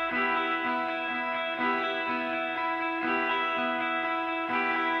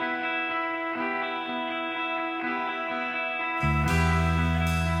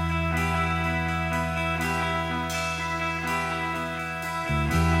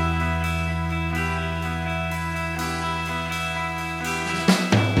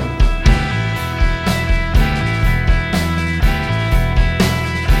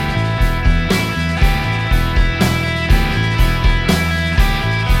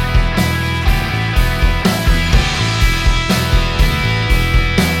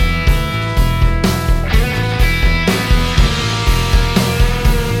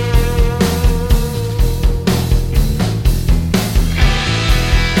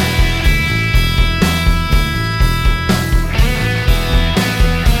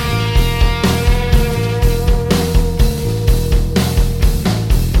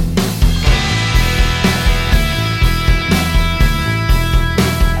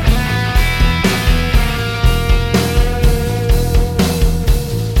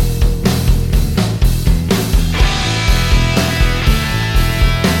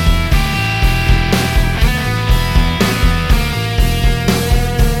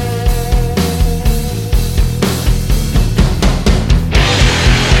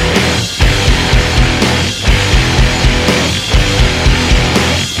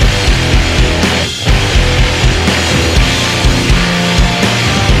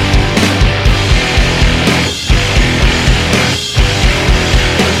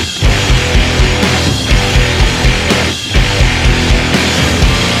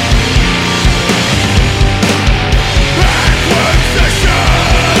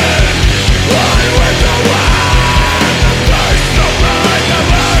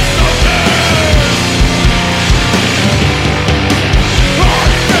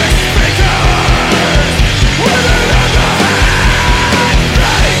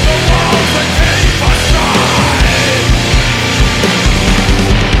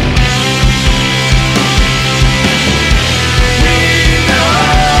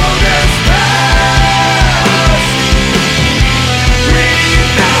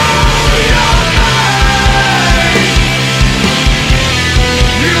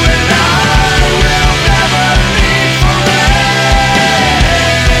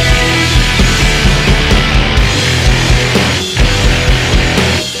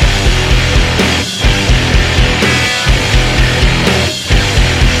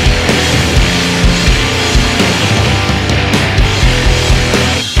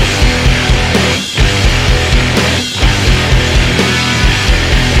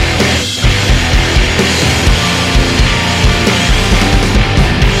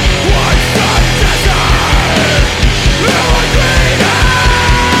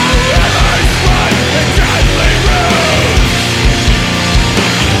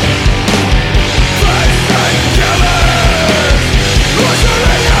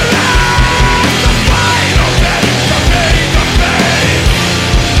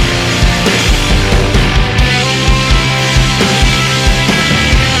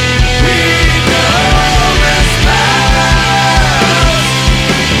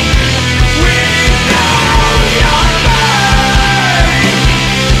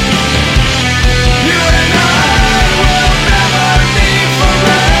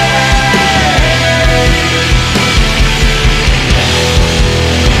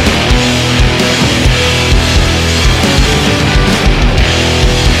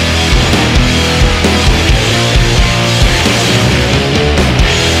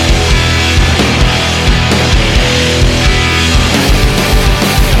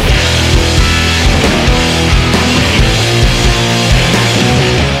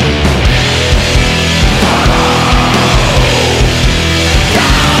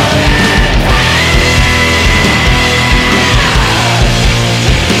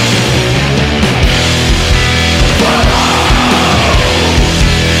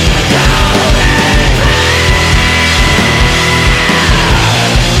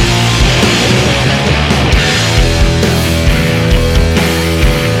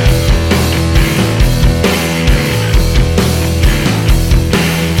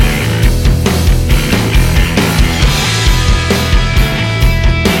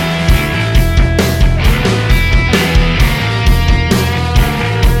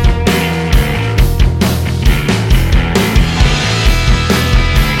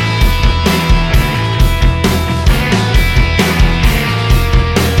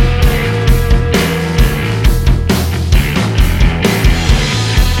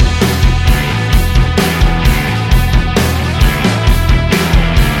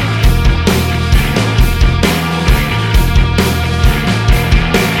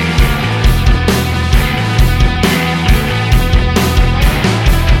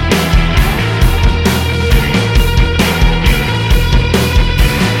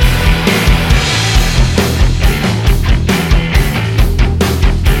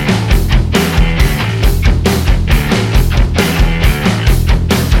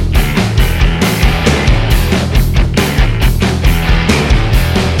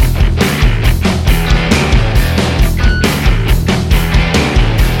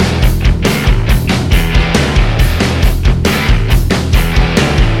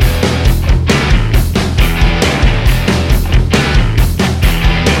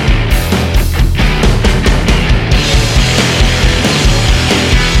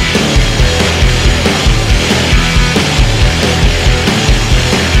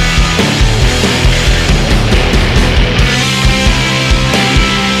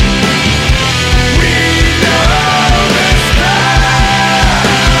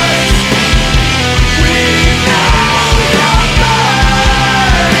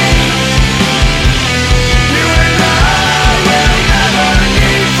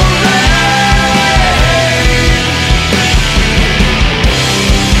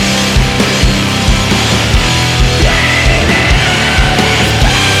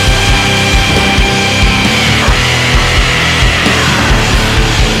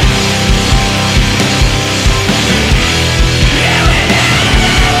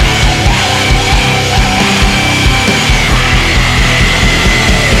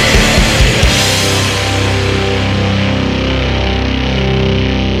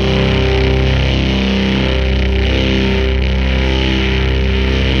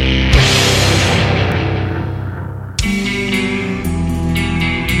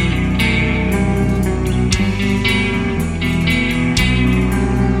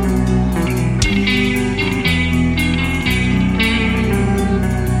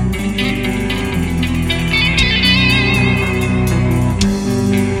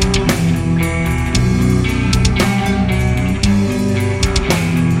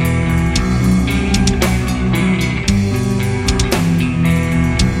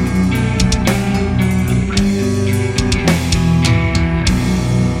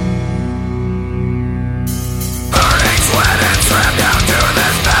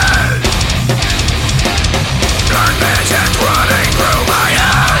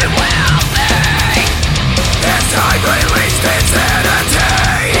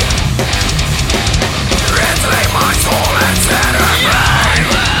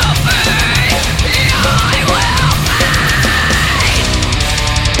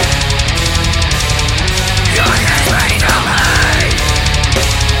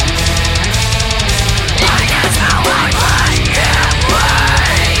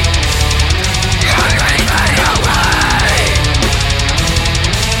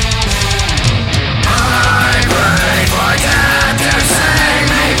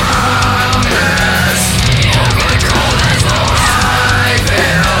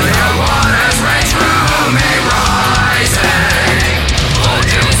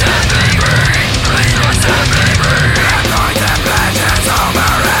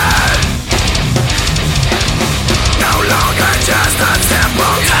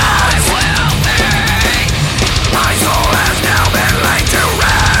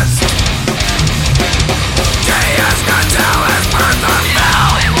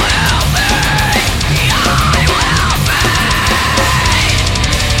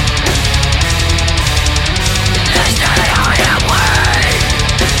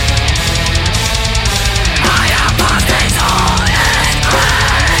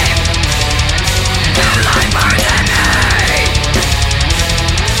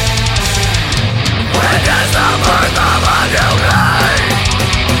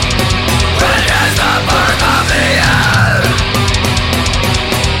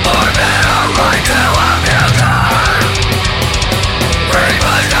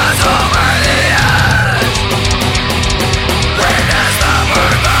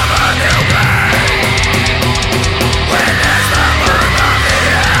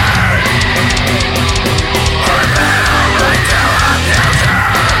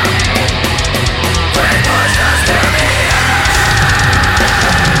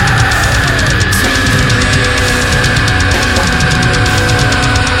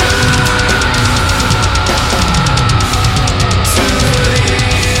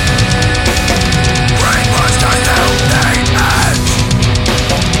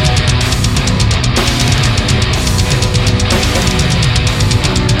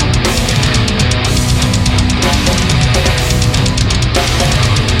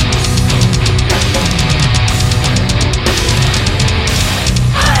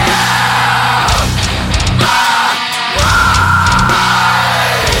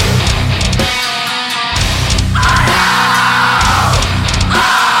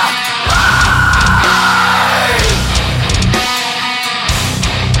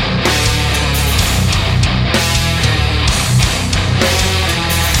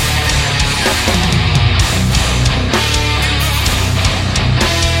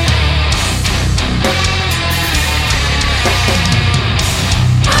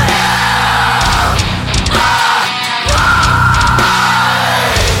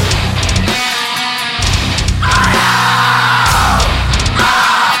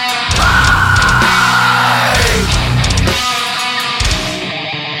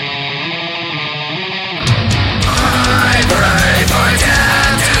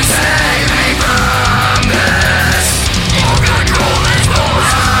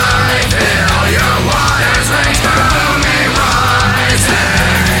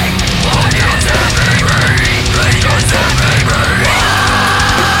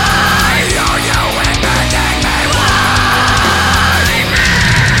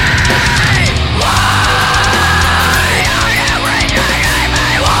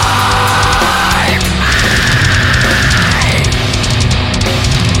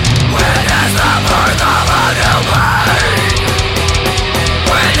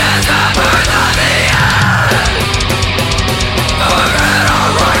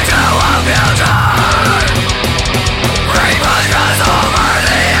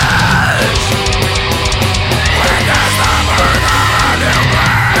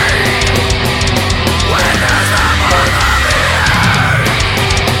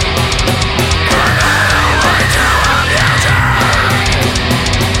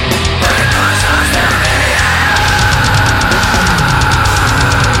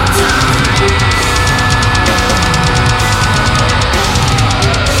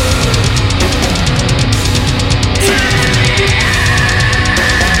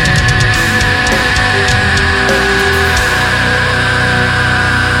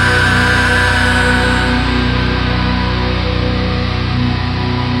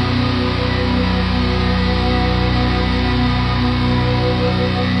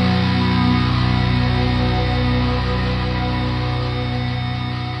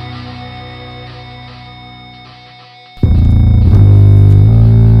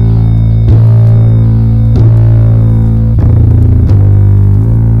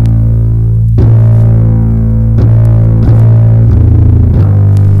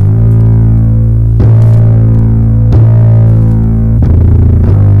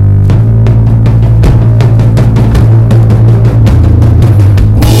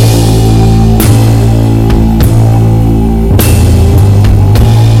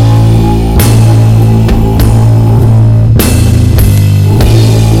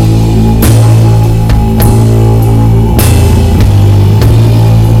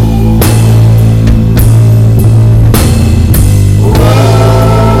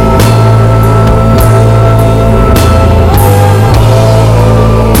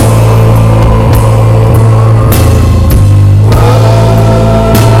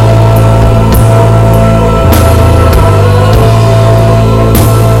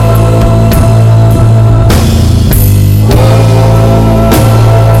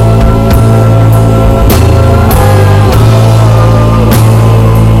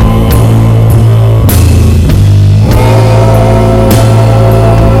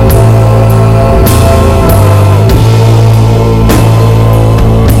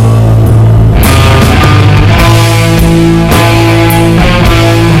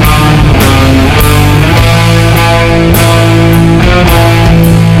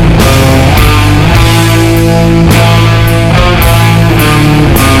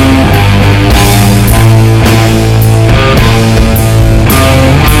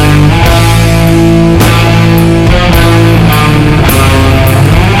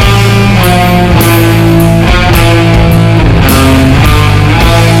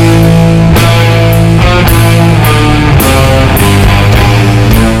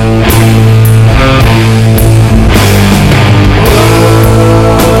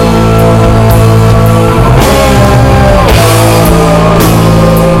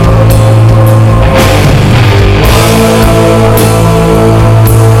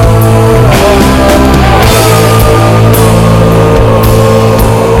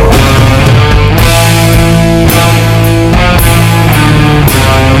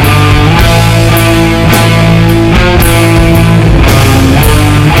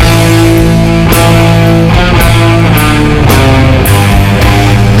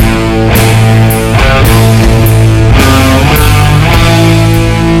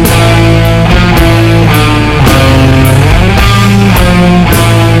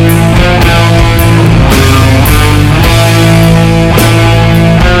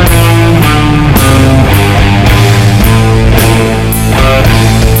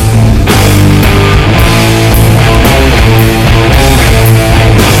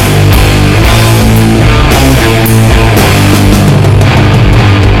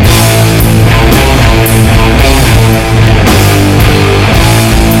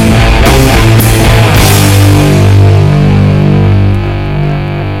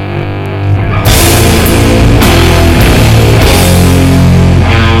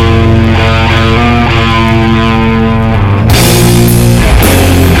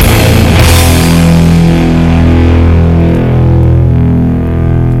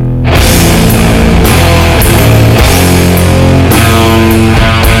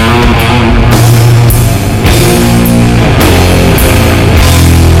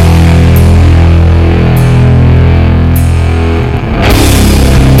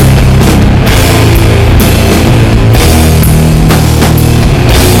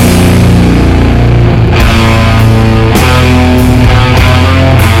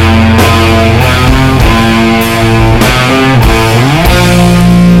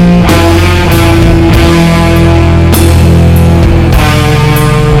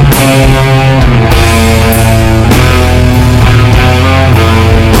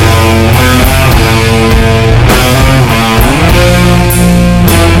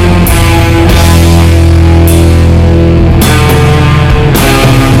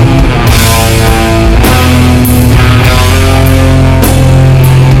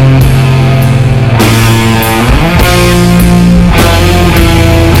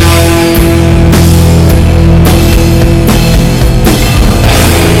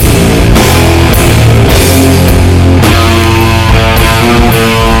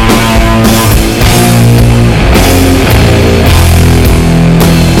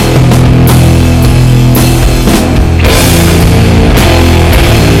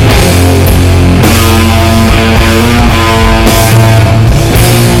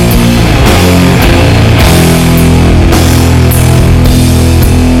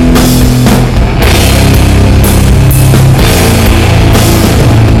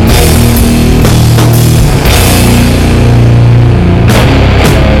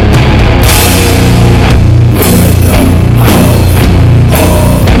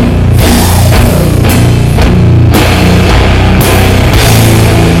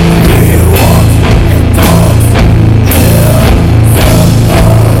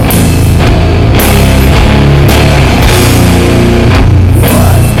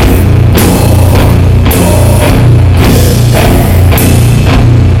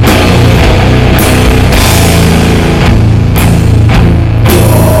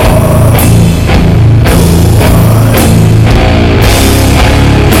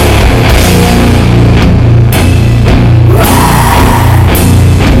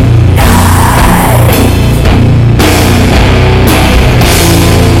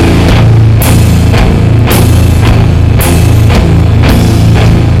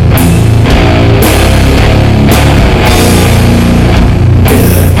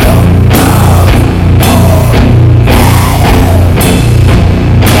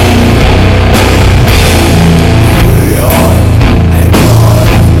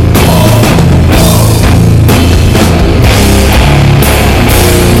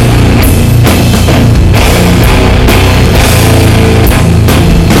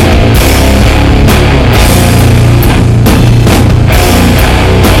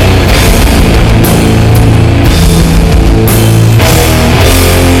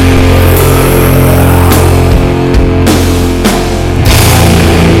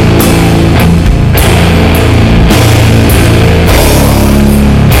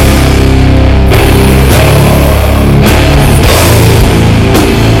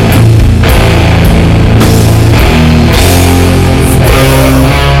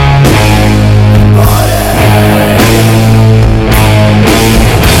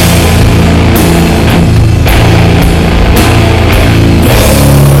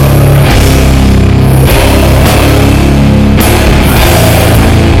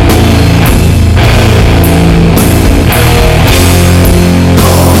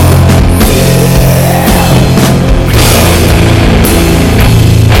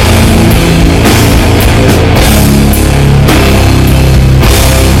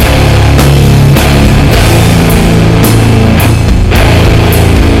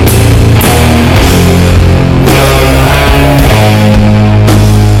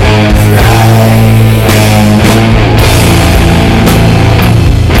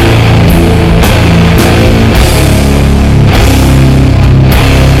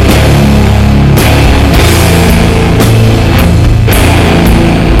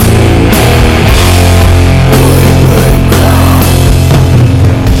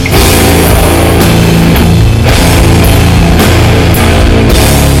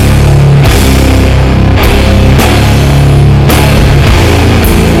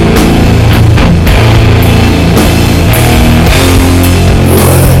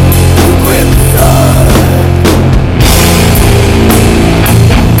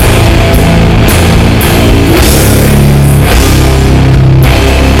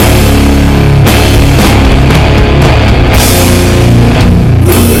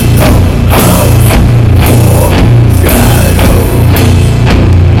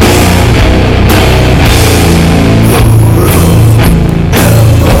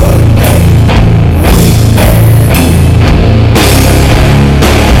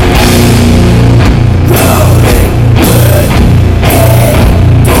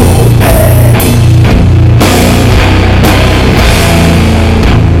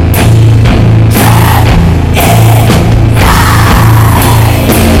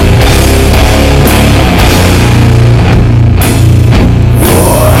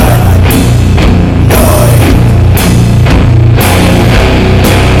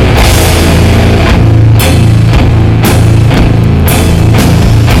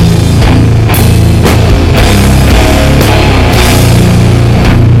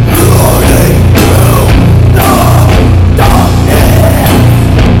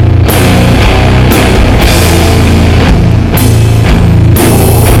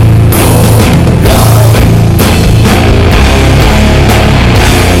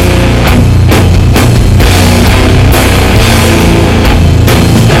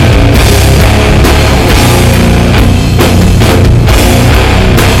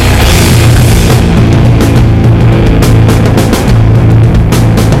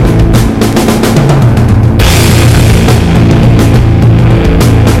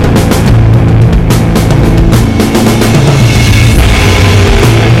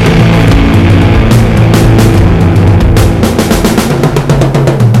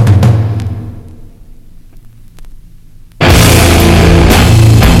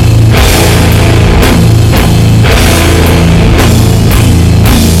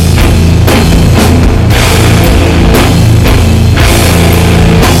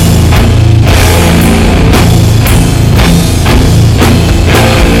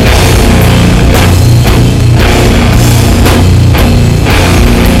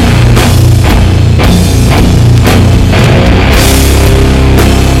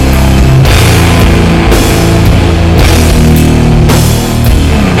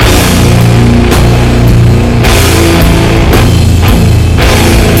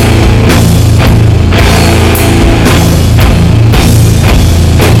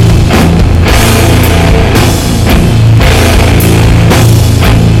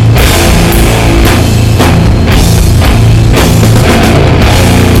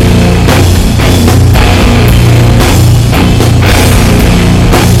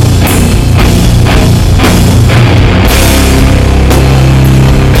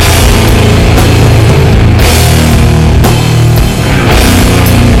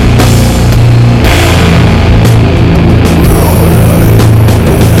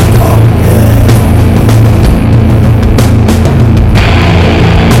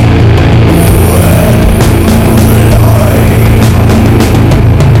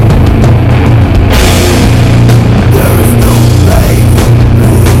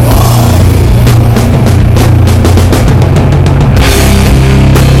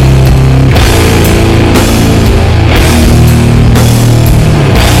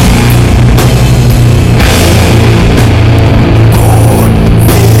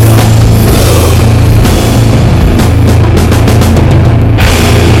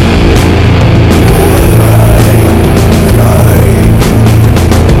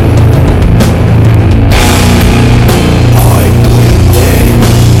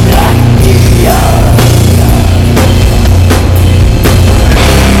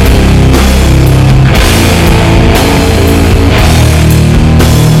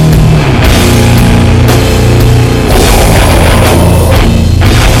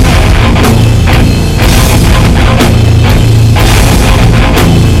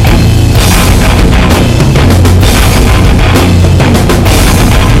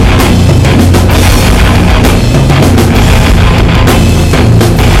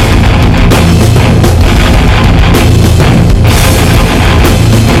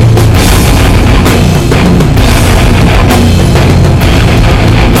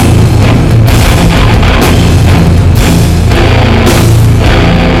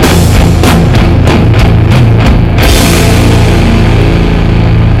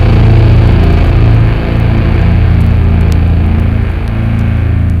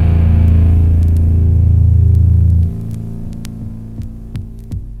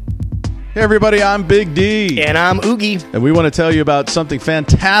 Hey everybody, I'm Big D. And I'm Oogie. And we want to tell you about something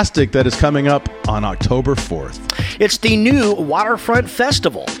fantastic that is coming up on October 4th. It's the new Waterfront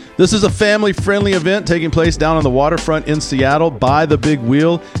Festival. This is a family-friendly event taking place down on the waterfront in Seattle by the Big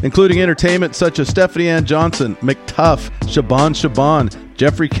Wheel, including entertainment such as Stephanie Ann Johnson, McTuff, Shaban,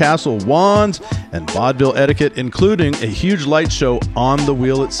 Jeffrey Castle, Wands, and Vaudeville Etiquette, including a huge light show on the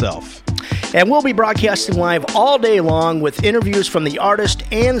wheel itself. And we'll be broadcasting live all day long with interviews from the artist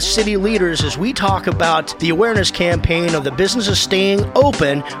and city leaders as we talk about the awareness campaign of the business of staying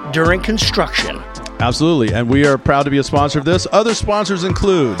open during construction. Absolutely, and we are proud to be a sponsor of this. Other sponsors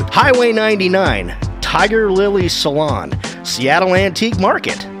include Highway 99, Tiger Lily Salon, Seattle Antique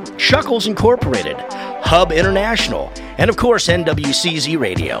Market, Shuckles Incorporated, Hub International, and of course NWCZ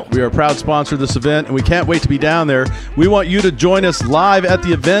Radio. We are a proud sponsor of this event, and we can't wait to be down there. We want you to join us live at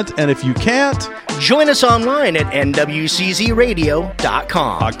the event, and if you can't, join us online at nwczradio.com.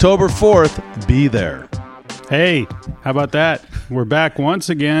 October 4th, be there. Hey, how about that? We're back once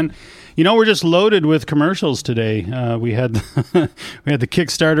again. You know, we're just loaded with commercials today. We had the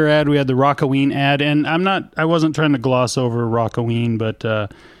Kickstarter ad, we had the Rockaween ad, and I wasn't trying to gloss over Rockaween,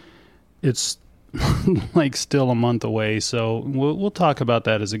 but it's like still a month away, so we'll talk about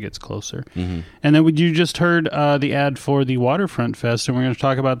that as it gets closer. Mm-hmm. And then you just heard the ad for the Waterfront Fest, and we're going to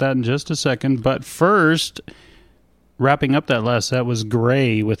talk about that in just a second. But first, wrapping up that last set was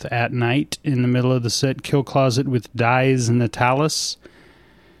Gray with At Night in the middle of the set, Kill Closet with Dies Natalis.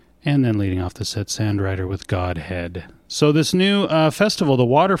 And then leading off the set, Sandrider with Godhead. So this new festival, the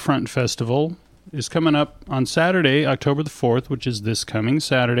Waterfront Festival, is coming up on Saturday, October the 4th, which is this coming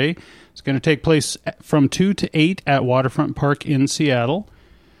Saturday. It's going to take place from 2 to 8 at Waterfront Park in Seattle.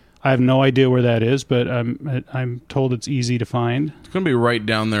 I have no idea where that is, but I'm told it's easy to find. It's going to be right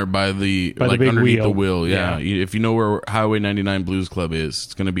down there by the big underneath wheel. the wheel. Yeah. If you know where Highway 99 Blues Club is,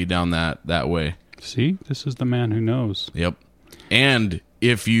 it's going to be down that way. See? This is the man who knows. Yep. And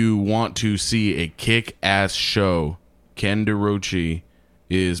if you want to see a kick-ass show, Ken DeRochi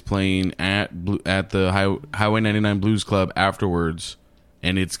is playing at the Highway 99 Blues Club afterwards,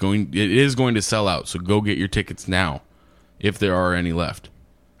 and it is going to sell out. So go get your tickets now, if there are any left.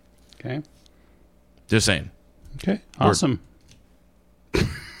 Okay. Just saying. Okay. Awesome.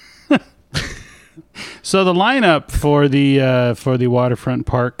 So the lineup for the Waterfront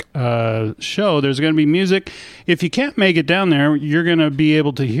Park show, there's going to be music. If you can't make it down there, you're going to be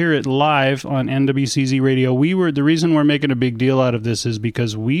able to hear it live on NWCZ Radio. The reason we're making a big deal out of this is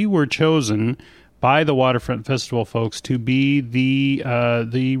because we were chosen by the Waterfront Festival folks to be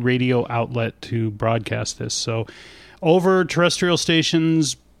the radio outlet to broadcast this. So over terrestrial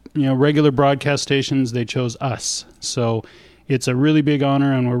stations, regular broadcast stations, they chose us. So it's a really big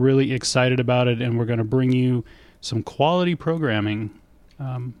honor, and we're really excited about it, and we're going to bring you some quality programming.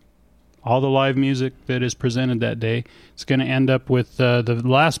 All the live music that is presented that day. It's going to end up with the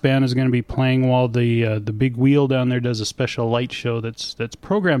last band is going to be playing while the Big Wheel down there does a special light show that's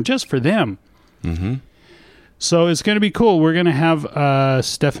programmed just for them. Mm-hmm. So it's going to be cool. We're going to have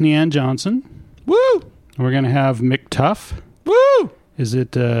Stephanie Ann Johnson. Woo! We're going to have McTuff. Woo! Is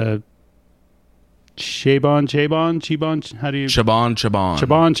it Shaban? How do you... Shaban.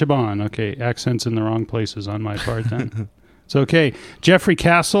 Okay, accents in the wrong places on my part then. It's okay. Jeffrey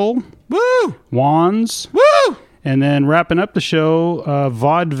Castle. Woo! Wands. Woo! And then wrapping up the show,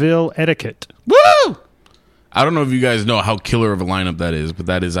 Vaudeville Etiquette. Woo! I don't know if you guys know how killer of a lineup that is, but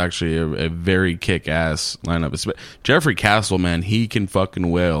that is actually a very kick-ass lineup. Jeffrey Castle, man, he can fucking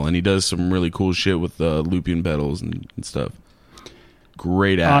wail, and he does some really cool shit with the looping pedals and stuff.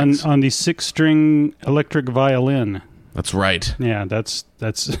 Great acts. On the 6-string electric violin. That's right. Yeah, that's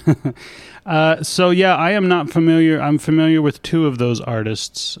so yeah, I am not familiar. I'm familiar with two of those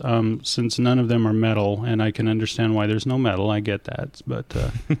artists, since none of them are metal, and I can understand why there's no metal. I get that, but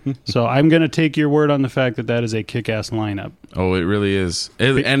so I'm going to take your word on the fact that is a kick-ass lineup. Oh, it really is,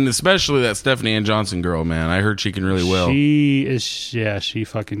 and especially that Stephanie Ann Johnson girl, man. I heard she can really well. She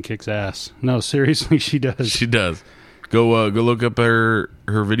fucking kicks ass. No, seriously, she does. She does. Go look up her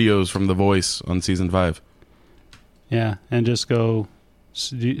videos from The Voice on season 5. Yeah, and just go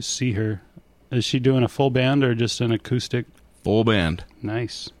see her. Is she doing a full band or just an acoustic? Full band.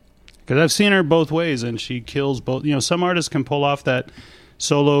 Nice. Because I've seen her both ways, and she kills both. Some artists can pull off that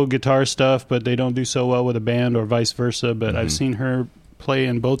solo guitar stuff, but they don't do so well with a band or vice versa. But I've seen her play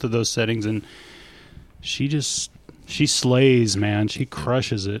in both of those settings, and she slays, man. She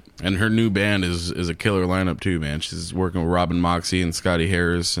crushes it. And her new band is a killer lineup too, man. She's working with Robin Moxie and Scotty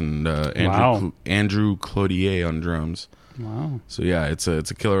Harris and Andrew Cloutier on drums. Wow. So yeah, it's a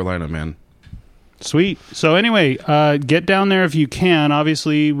killer lineup, man. Sweet. So anyway, get down there if you can.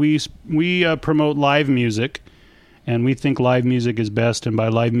 Obviously, we promote live music, and we think live music is best. And by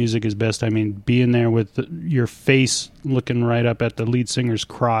live music is best, I mean being there with your face looking right up at the lead singer's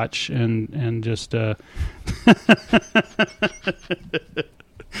crotch and just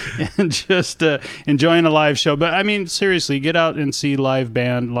and just enjoying a live show. But I mean, seriously, get out and see live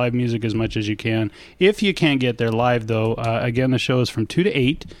band, live music as much as you can. If you can't get there live, though, again, the show is from 2 to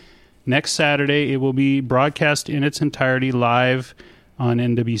 8. Next Saturday, it will be broadcast in its entirety live on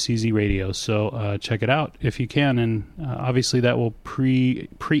NWCZ Radio. So check it out if you can. And obviously that will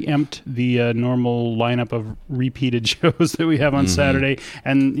preempt the normal lineup of repeated shows that we have on Saturday.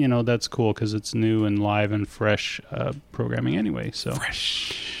 And, you know, that's cool because it's new and live and fresh programming anyway. So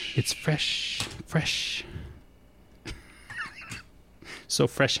fresh. It's fresh. So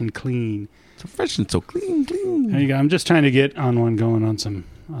fresh and clean. So fresh and so clean. There you go. I'm just trying to get on one going on some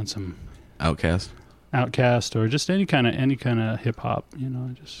Outcast or just any kind of hip hop, you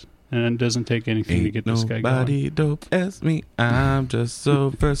know. Just and it doesn't take anything to get this guy going. Nobody dope as me. I'm just so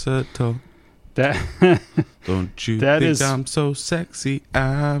versatile. That don't you that think is, I'm so sexy?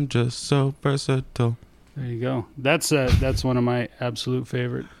 I'm just so versatile. There you go. That's one of my absolute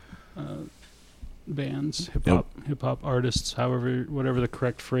favorite bands, hip hop artists. Whatever the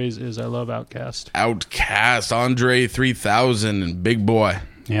correct phrase is, I love Outkast. Andre 3000 and Big Boy.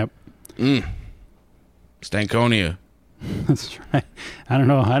 Yep. Stankonia. That's right. I don't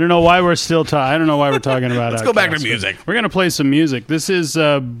know why we're still talking. I don't know why we're talking about. Let's go back to music. We're gonna play some music. This is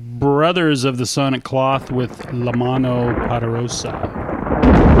Brothers of the Sonic Cloth with La Mano Poderosa.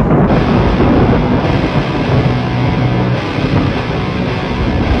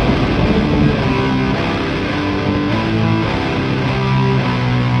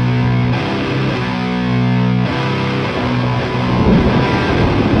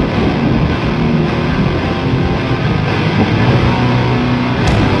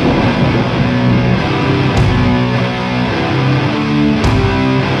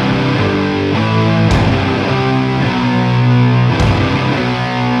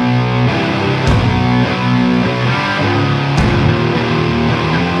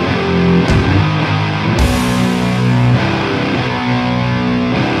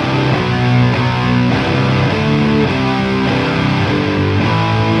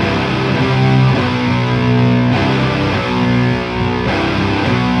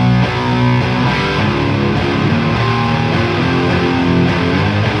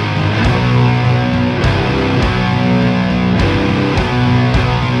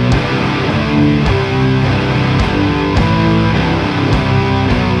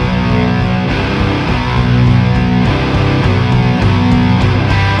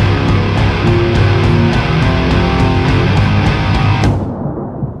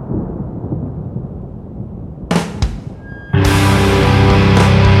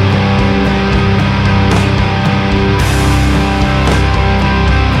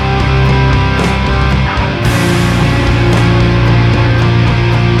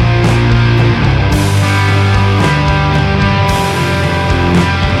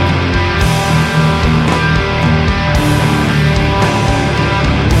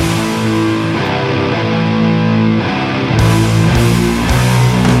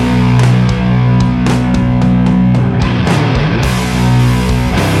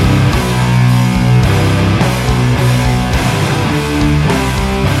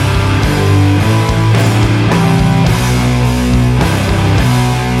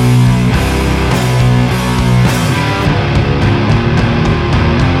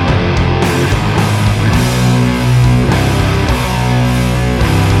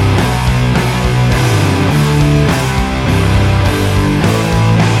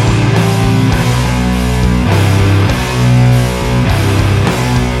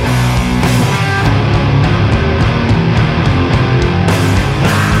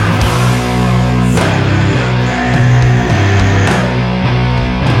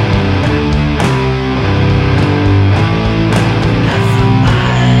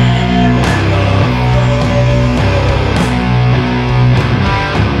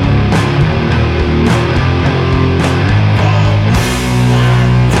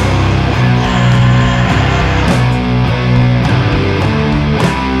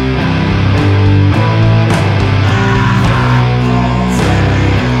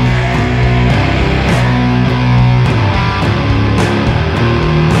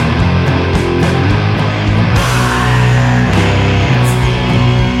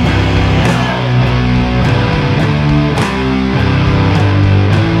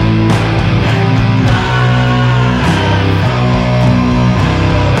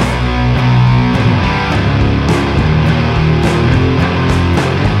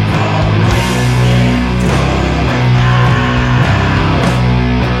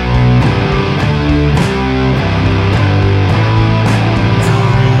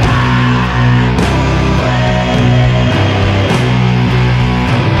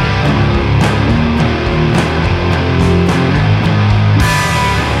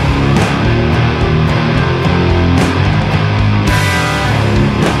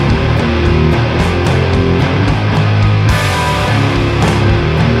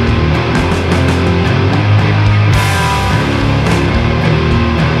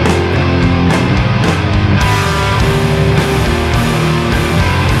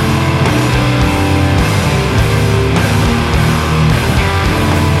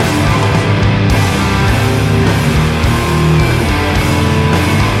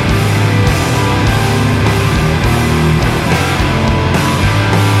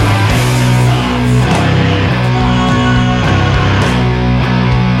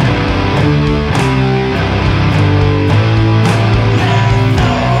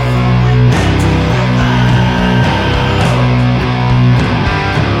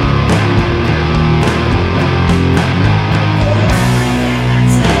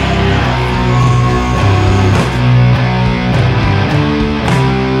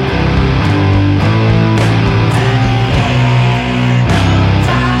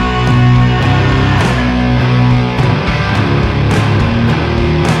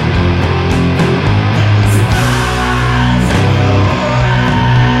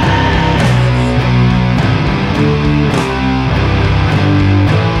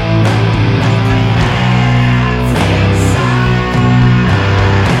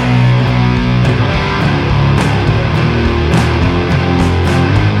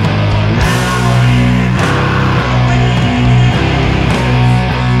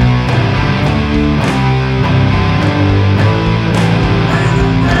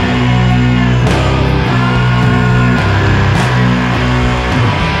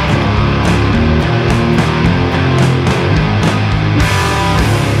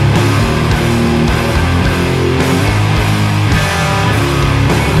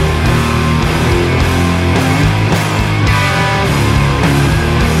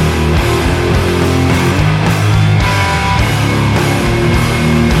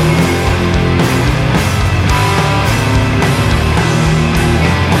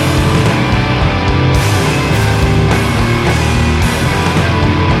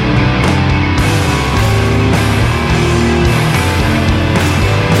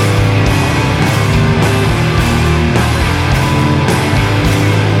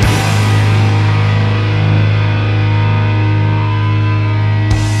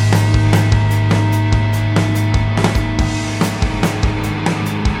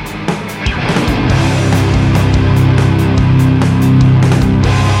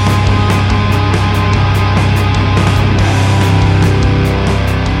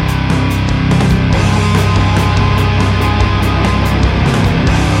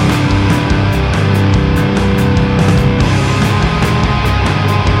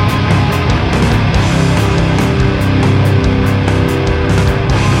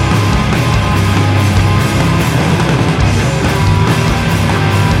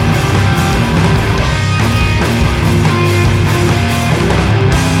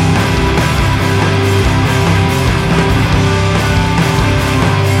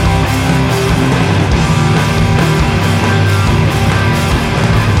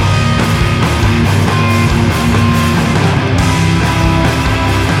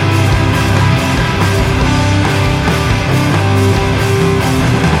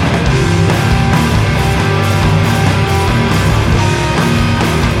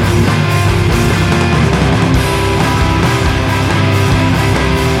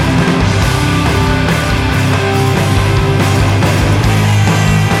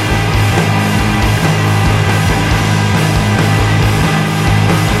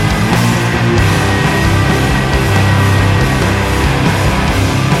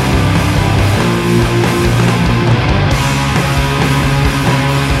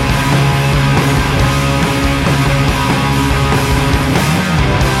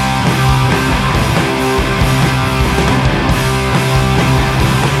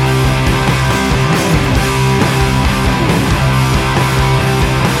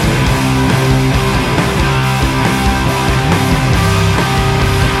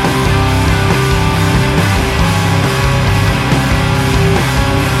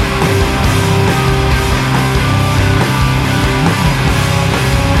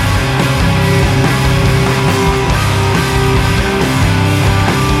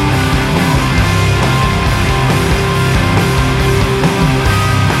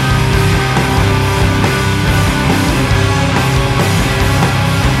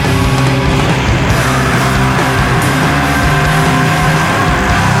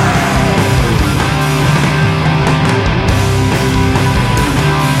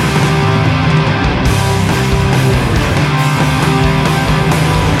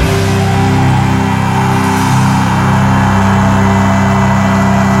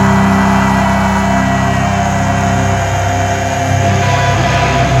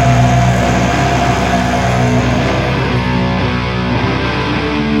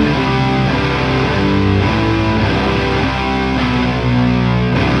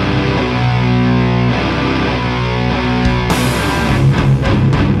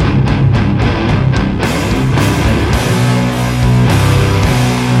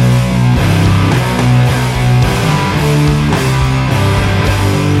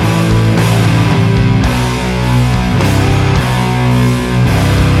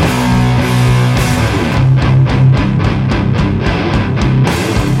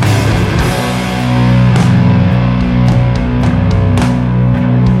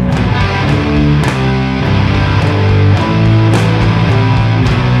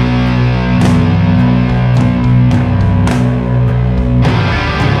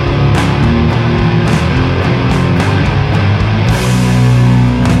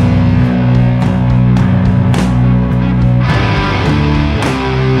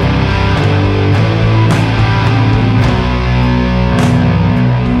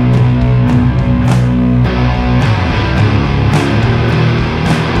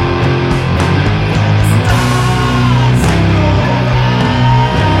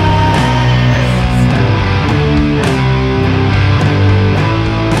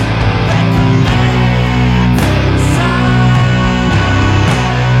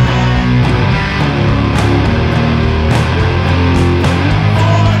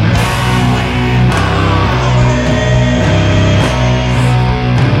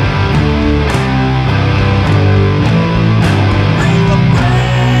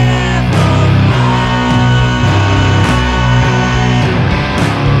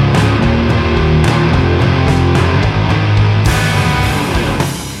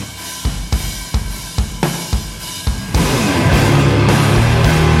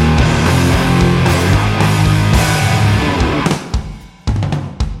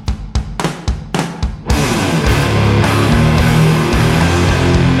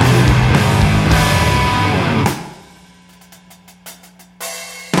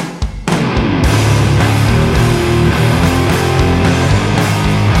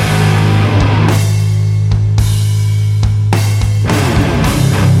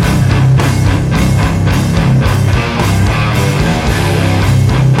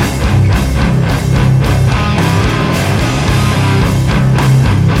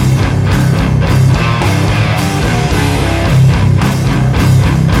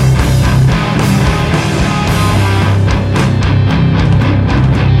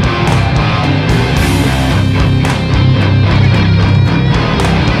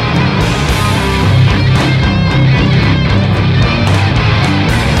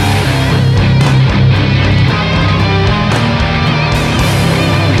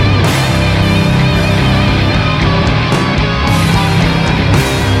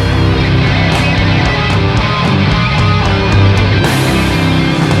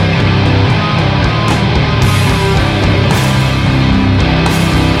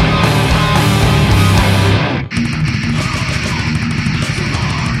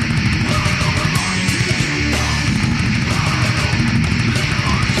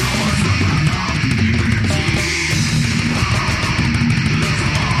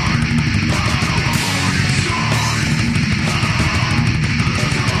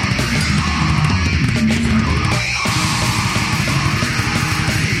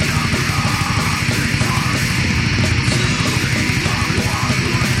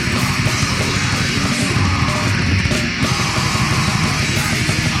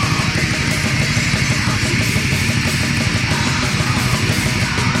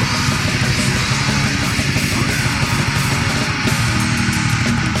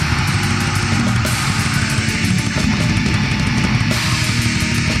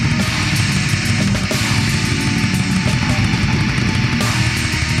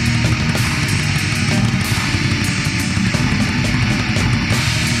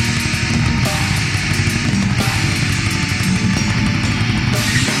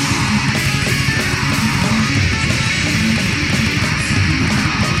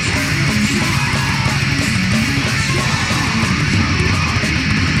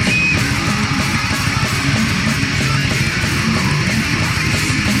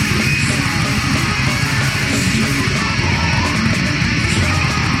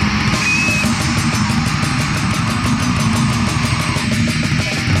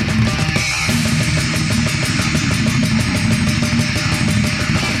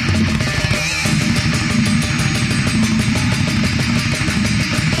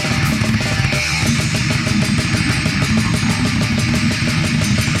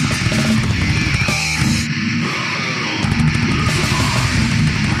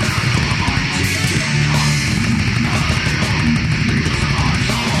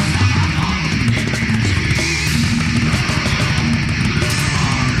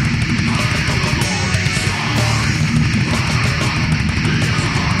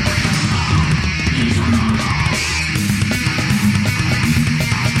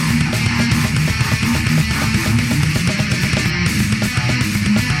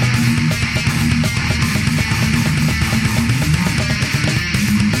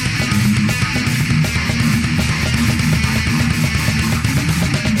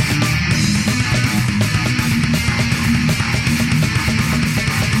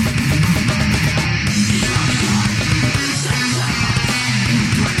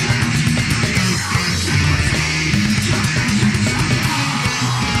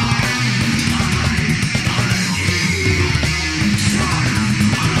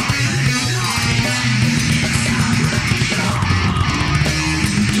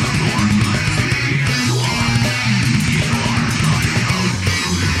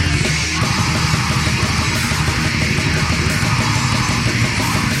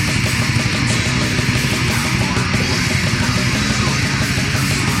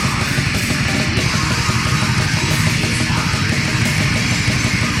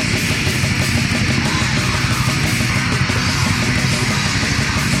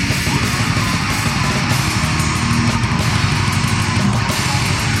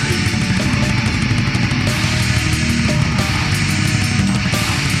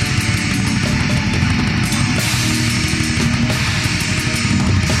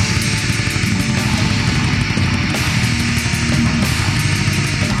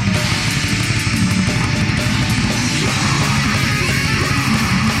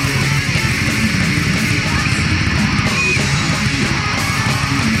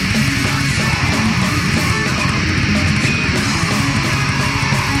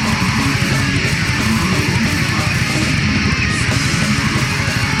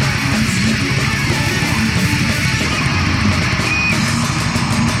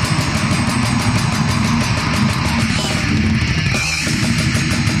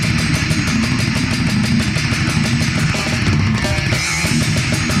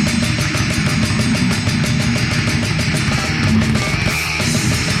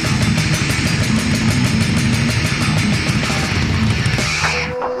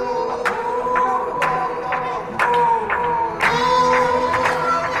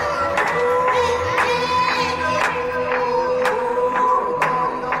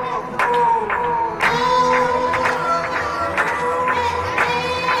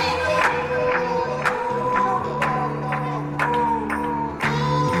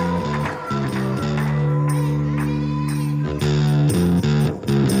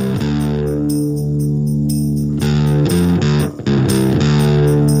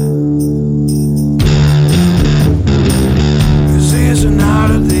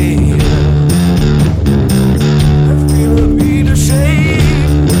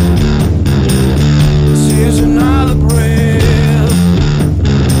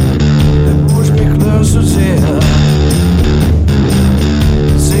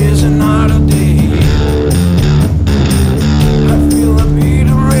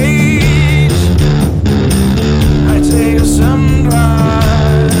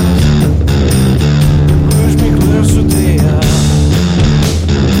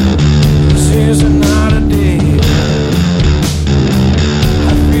 There's another day.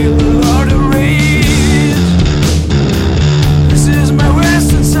 I feel a lot of rage. This is my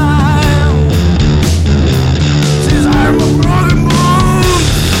resting time. Since I'm a broken bone.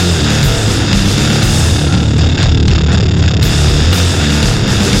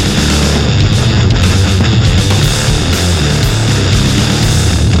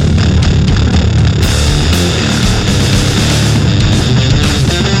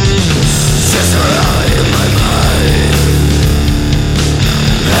 Sister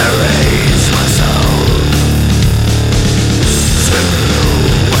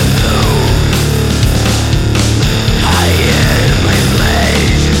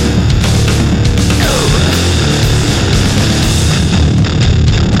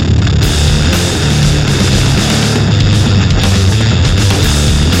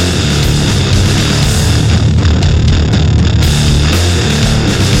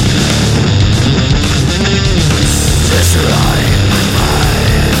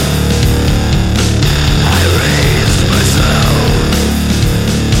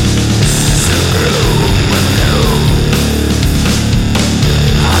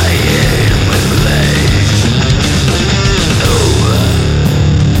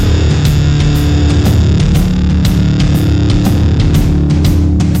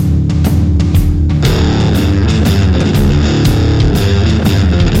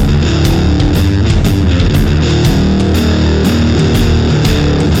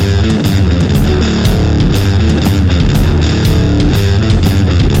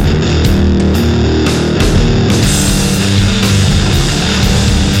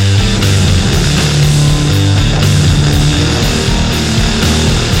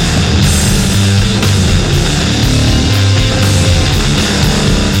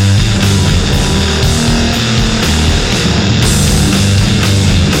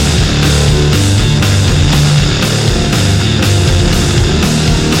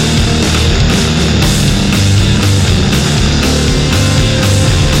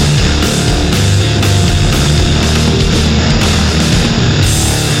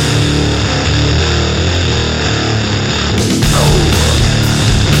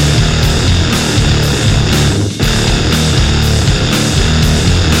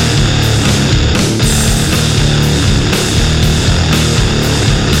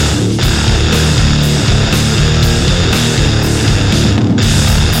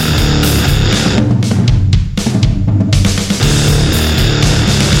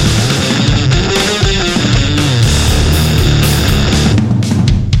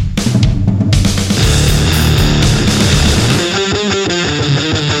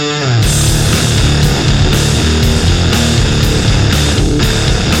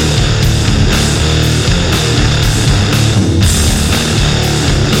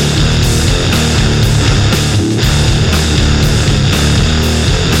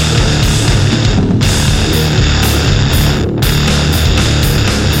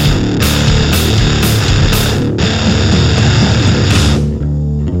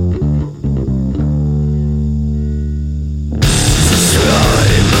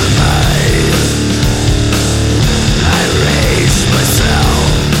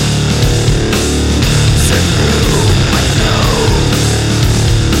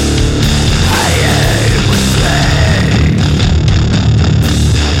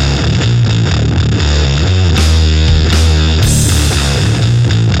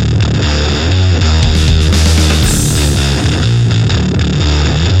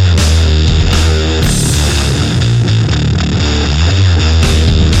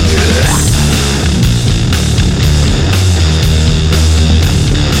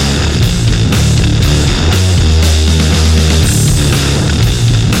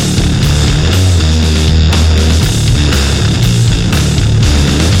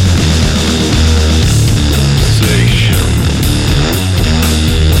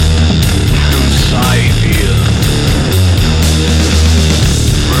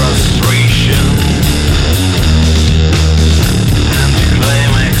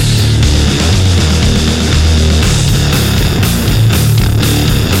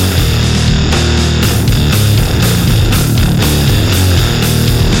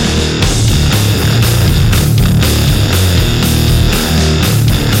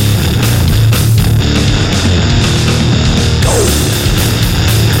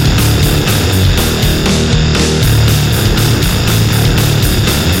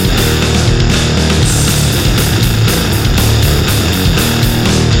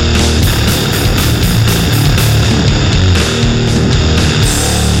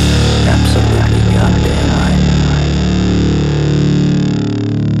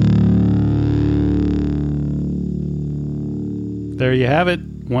there you have it.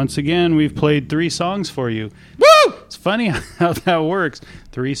 Once again, we've played 3 songs for you. Woo! It's funny how that works.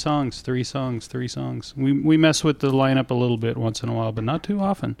 3 songs. We mess with the lineup a little bit once in a while, but not too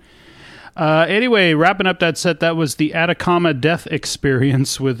often. Anyway, wrapping up that set, that was the Atacama Death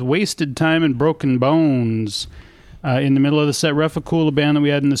Experience with Wasted Time and Broken Bones. In the middle of the set, Refacul, a band that we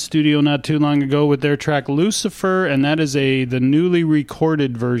had in the studio not too long ago, with their track Lucifer, and that is the newly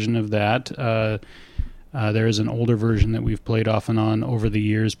recorded version of that. There is an older version that we've played off and on over the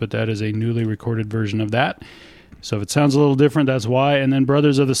years, but that is a newly recorded version of that. So if it sounds a little different, that's why. And then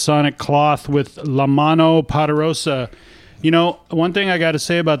Brothers of the Sonic Cloth with La Mano Poderosa. You know, one thing I got to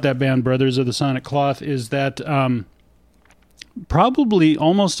say about that band, Brothers of the Sonic Cloth, is that probably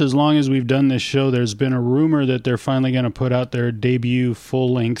almost as long as we've done this show, there's been a rumor that they're finally going to put out their debut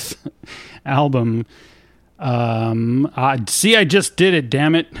full-length album. I just did it,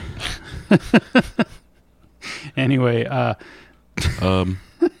 damn it. Anyway,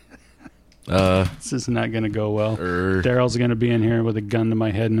 this is not going to go well. Daryl's going to be in here with a gun to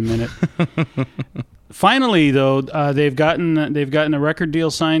my head in a minute. Finally, though, they've gotten a record deal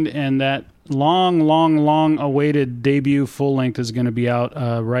signed, and that long awaited debut full length is going to be out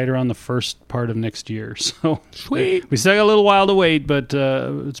right around the first part of next year. So sweet. We still got a little while to wait, but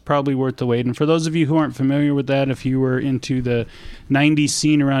it's probably worth the wait. And for those of you who aren't familiar with that, if you were into the 90s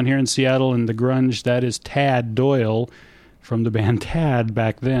scene around here in Seattle and the grunge, that is Tad Doyle from the band Tad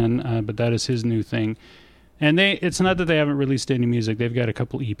back then, but that is his new thing. And it's not that they haven't released any music. They've got a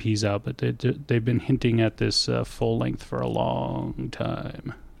couple EPs out, but they've been hinting at this full length for a long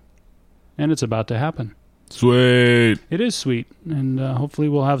time. And it's about to happen. Sweet. It is sweet, and hopefully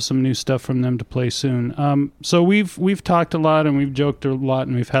we'll have some new stuff from them to play soon. So we've talked a lot, and we've joked a lot,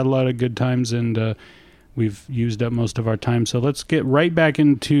 and we've had a lot of good times, and we've used up most of our time. So let's get right back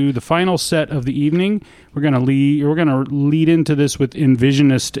into the final set of the evening. We're gonna lead into this with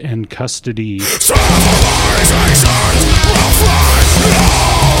Envisionist and Custody.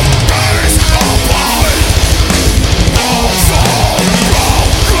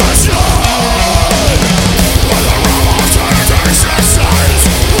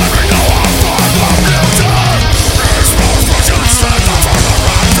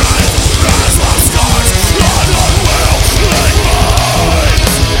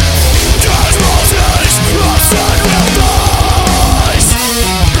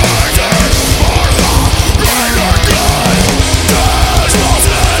 Greater, more than, greater,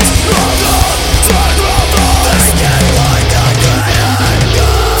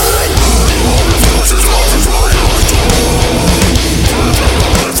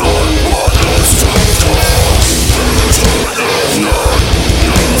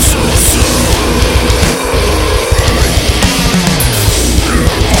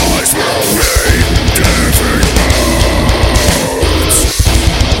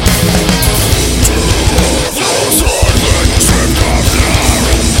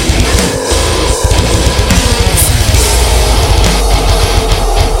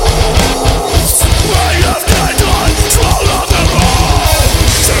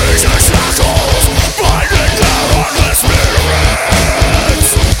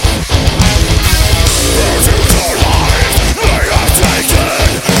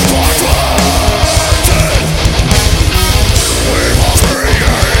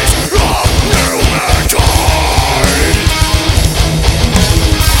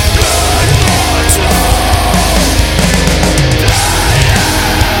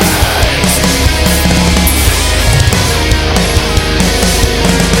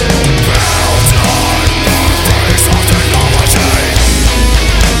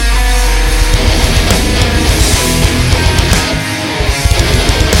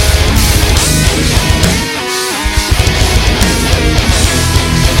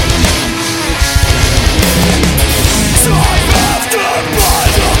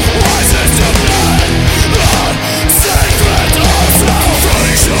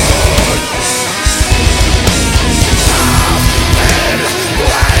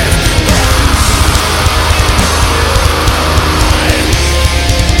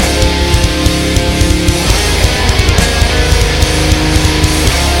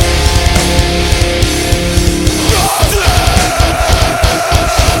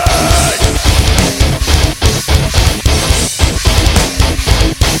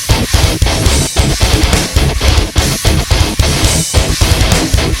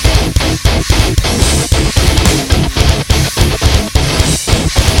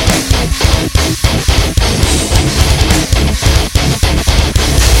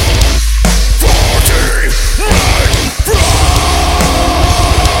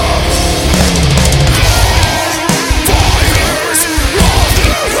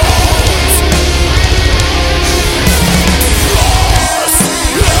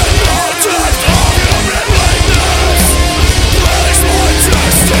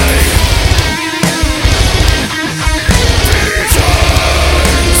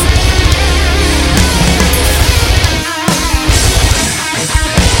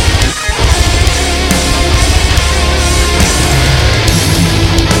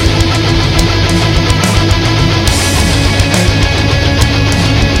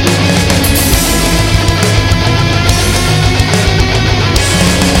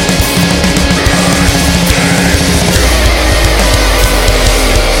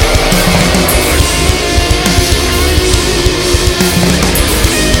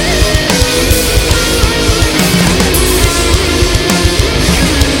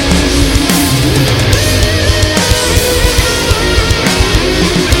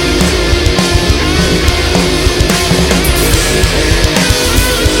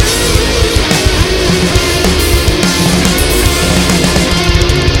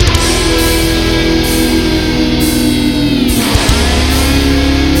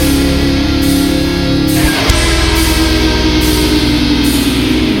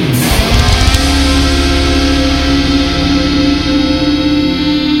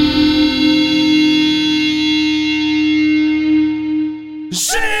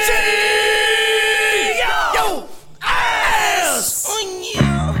 Yo! Ass!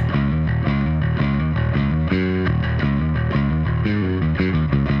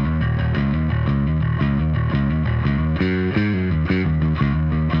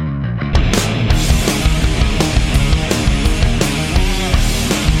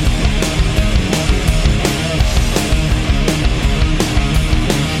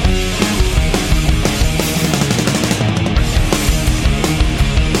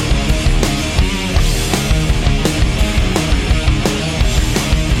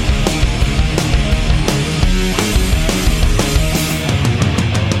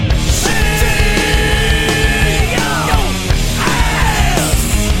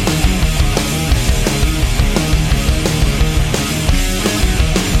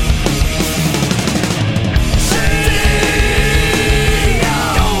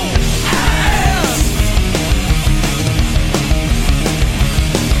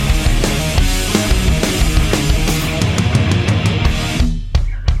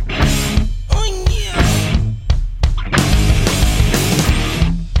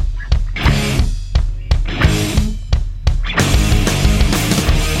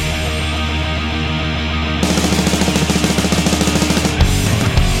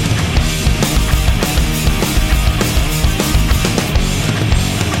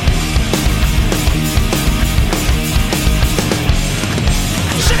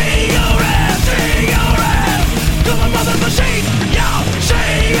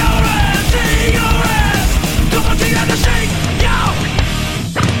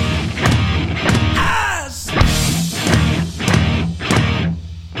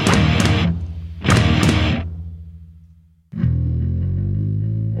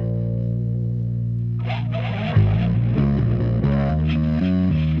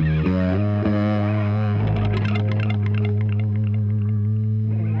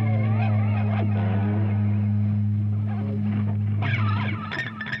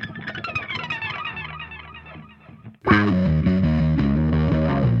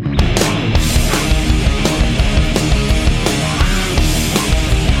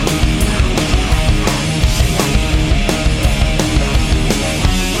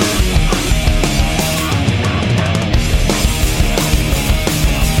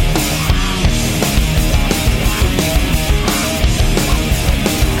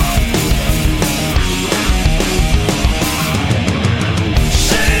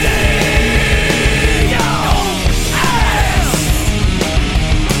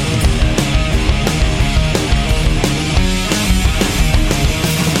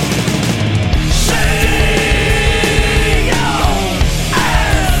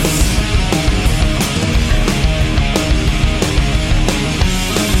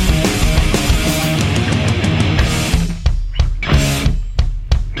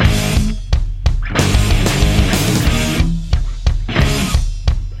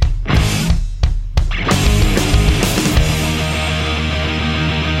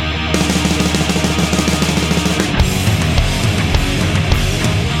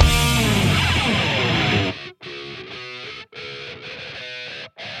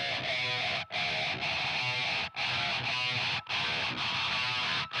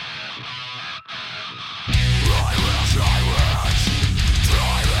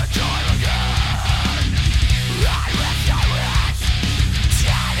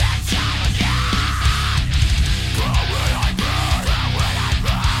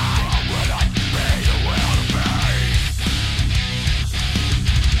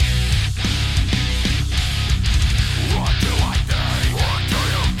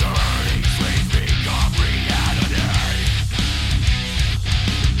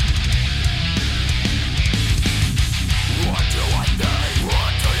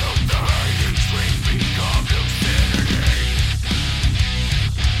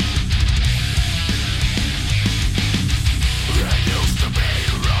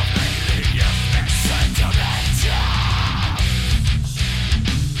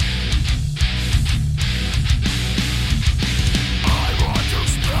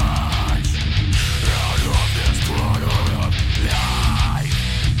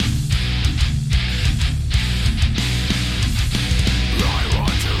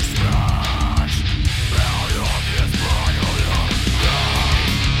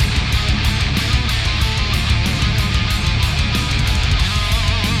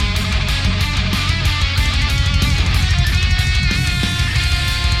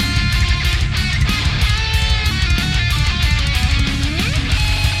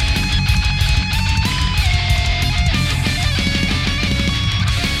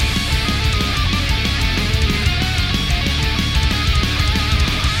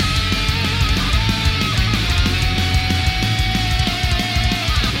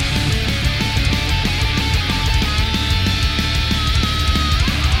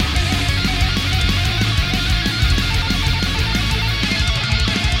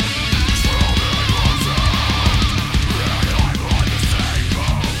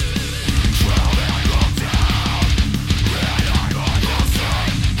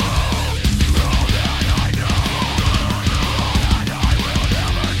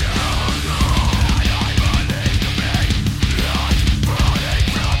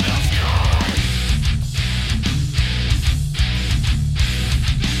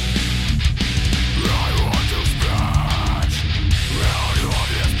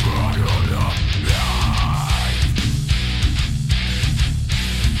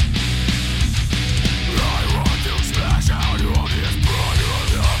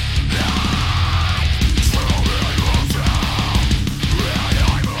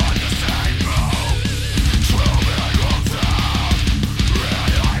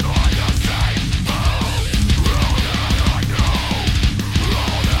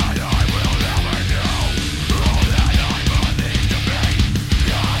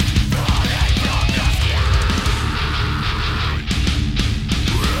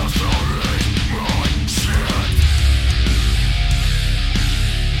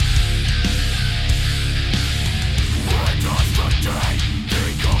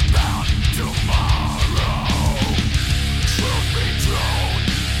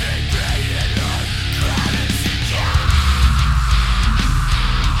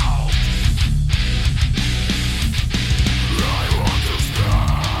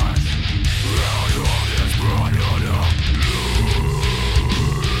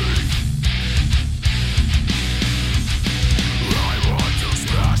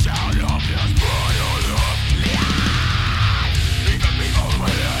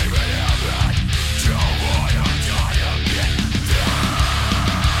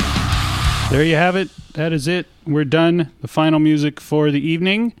 There you have it. That is it. We're done. The final music for the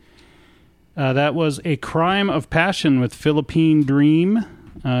evening. That was A Crime of Passion with Philippine Dream.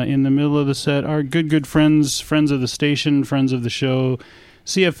 In the middle of the set, our good friends of the station, friends of the show,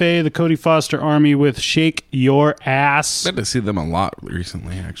 CFA, the Cody Foster Army with Shake Your Ass. I've had to see them a lot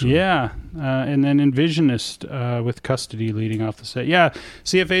recently, actually. Yeah, and then Envisionist with Custody leading off the set. Yeah,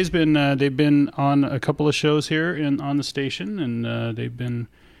 CFA's been they've been on a couple of shows here on the station, and they've been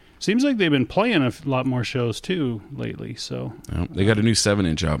seems like they've been playing a lot more shows too lately. So they got a new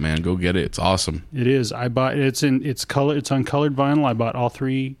 7-inch out, man. Go get it. It's awesome. It is. I bought it's on colored vinyl. I bought all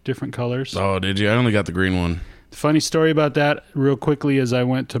 3 different colors. Oh, did you? I only got the green one. The funny story about that, real quickly, is I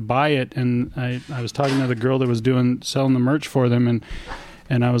went to buy it, and I was talking to the girl that was selling the merch for them,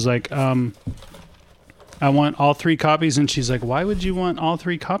 and I was like, I want all 3 copies, and she's like, why would you want all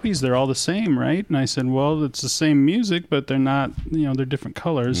 3 copies? They're all the same, right? And I said, well, it's the same music, but they're not, they're different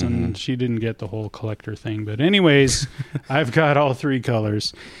colors, and she didn't get the whole collector thing. But anyways, I've got all 3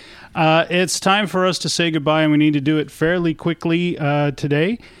 colors. It's time for us to say goodbye, and we need to do it fairly quickly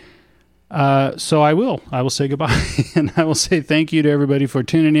today. So I will say goodbye, and I will say thank you to everybody for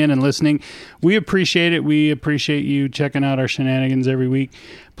tuning in and listening. We appreciate it. We appreciate you checking out our shenanigans every week.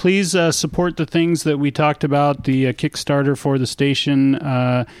 Please support the things that we talked about, the Kickstarter for the station,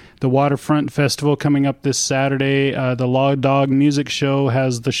 the Waterfront Festival coming up this Saturday. The Law Dog Music Show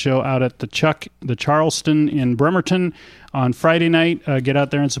has the show out at the Charleston in Bremerton on Friday night. Get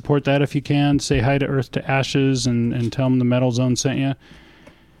out there and support that if you can. Say hi to Earth to Ashes and tell them the Metal Zone sent you.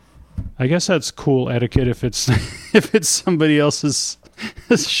 I guess that's cool etiquette if it's somebody else's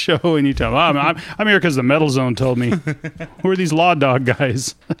show and you tell them, I'm here because the Metal Zone told me. Who are these Law Dog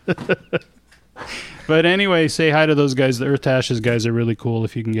guys? But anyway, say hi to those guys. The Earth to Ashes guys are really cool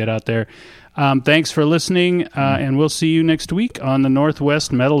if you can get out there. Thanks for listening, and we'll see you next week on the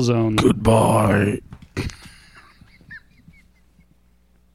Northwest Metal Zone. Goodbye.